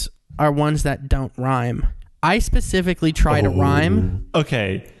lyrics are ones that don't rhyme. I specifically try to rhyme.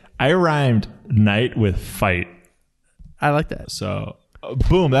 Okay. I rhymed night with fight. I like that. So,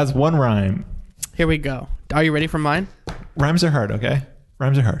 boom. That's one rhyme. Here we go. Are you ready for mine? Rhymes are hard, okay?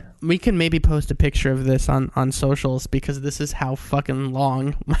 Rhymes are hard. We can maybe post a picture of this on socials because this is how fucking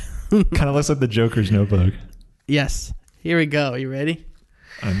long. Kind of looks like the Joker's notebook. Yes. Here we go. You ready?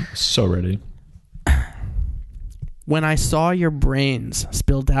 I'm so ready. When I saw your brains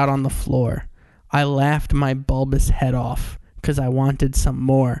spilled out on the floor, I laughed my bulbous head off because I wanted some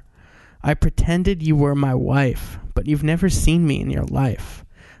more. I pretended you were my wife, but you've never seen me in your life.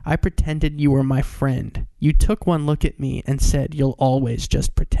 I pretended you were my friend. You took one look at me and said you'll always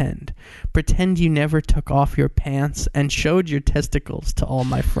just pretend. Pretend you never took off your pants and showed your testicles to all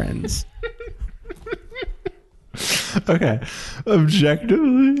my friends. Okay.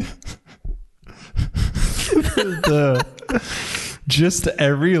 Objectively, just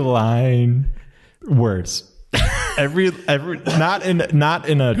every line worse. Every not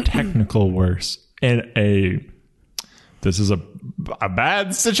in a technical worse. This is a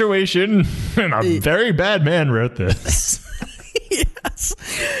bad situation, and a very bad man wrote this. Yes.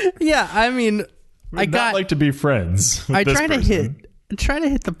 Yeah, I mean, I got like to be friends with I this try person. to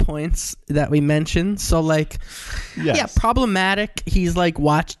hit the points that we mentioned. So like, Yes. yeah, problematic. He's like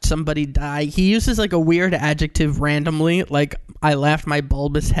watched somebody die. He uses like a weird adjective randomly. Like, I laughed my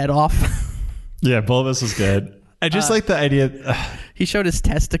bulbous head off. Yeah, bulbous is good. I just like the idea. He showed his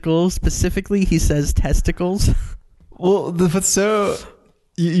testicles. Specifically, he says testicles. Well, but so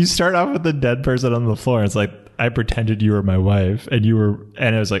you start off with the dead person on the floor. It's like, I pretended you were my wife, and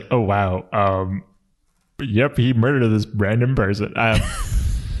it was like, oh wow, yep, he murdered this random person.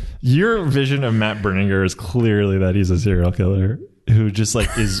 Your vision of Matt Berninger is clearly that he's a serial killer who just like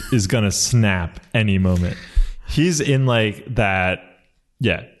is gonna snap any moment. He's in like that.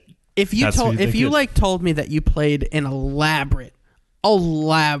 Yeah. If you told me that you played an elaborate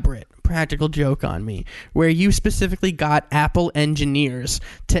practical joke on me where you specifically got Apple engineers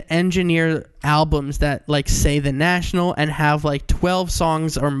to engineer albums that like say The National and have like 12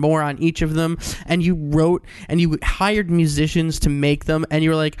 songs or more on each of them, and you wrote and you hired musicians to make them, and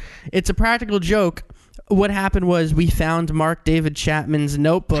you were like, it's a practical joke. What happened was we found Mark David Chapman's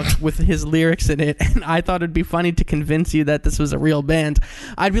notebook with his lyrics in it, and I thought it'd be funny to convince you that this was a real band.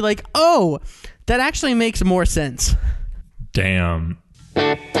 I'd be like, oh, that actually makes more sense. Damn.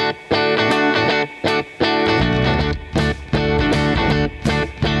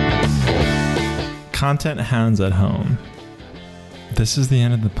 Content hounds at home. This is the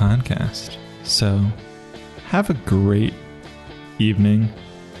end of the podcast. So have a great evening.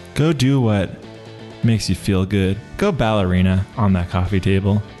 Go do what makes you feel good. Go ballerina on that coffee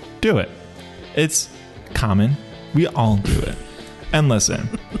table. Do it. It's common. We all do it. And listen,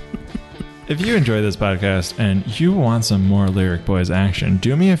 if you enjoy this podcast and you want some more Lyric Boys action,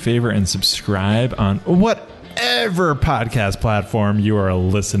 do me a favor and subscribe on whatever podcast platform you are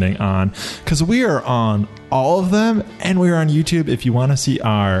listening on, because we are on all of them, and we're on YouTube if you want to see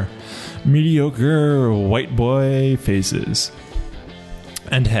our mediocre white boy faces.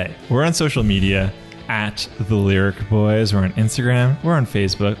 And hey, we're on social media at The Lyric Boys. We're on Instagram, we're on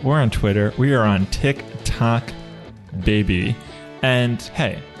Facebook, we're on Twitter, we are on TikTok, baby. And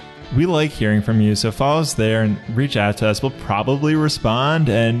hey, we like hearing from you, so follow us there and reach out to us. We'll probably respond,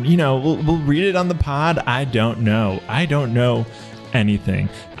 and we'll read it on the pod. I don't know anything.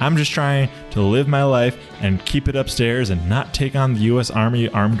 I'm just trying to live my life and keep it upstairs and not take on the U.S. Army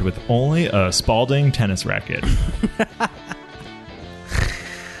armed with only a Spalding tennis racket.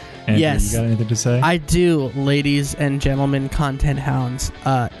 Andrew, Yes. You got anything to say? I do, ladies and gentlemen, content hounds.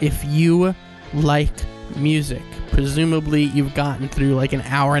 If you like music, presumably you've gotten through like an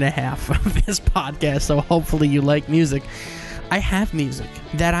hour and a half of this podcast, so hopefully you like music. I have music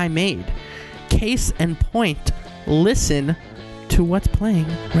that I made. Case in point, listen to what's playing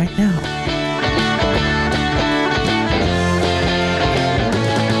right now.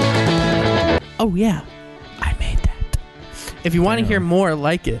 Oh yeah, I made that. If you want to hear more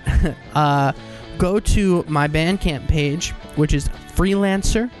like it, go to my Bandcamp page, which is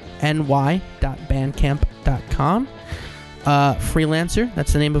freelancerny.bandcamp.com. Freelancer,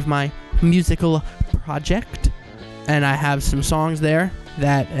 that's the name of my musical project, and I have some songs there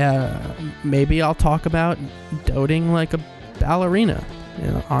that maybe I'll talk about doting like a ballerina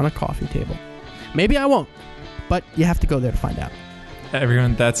on a coffee table. Maybe I won't, but you have to go there to find out.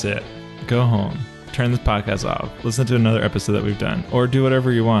 Everyone, that's it. Go home. Turn this podcast off. Listen to another episode that we've done. Or do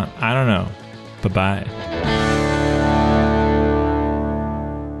whatever you want. I don't know. Bye-bye.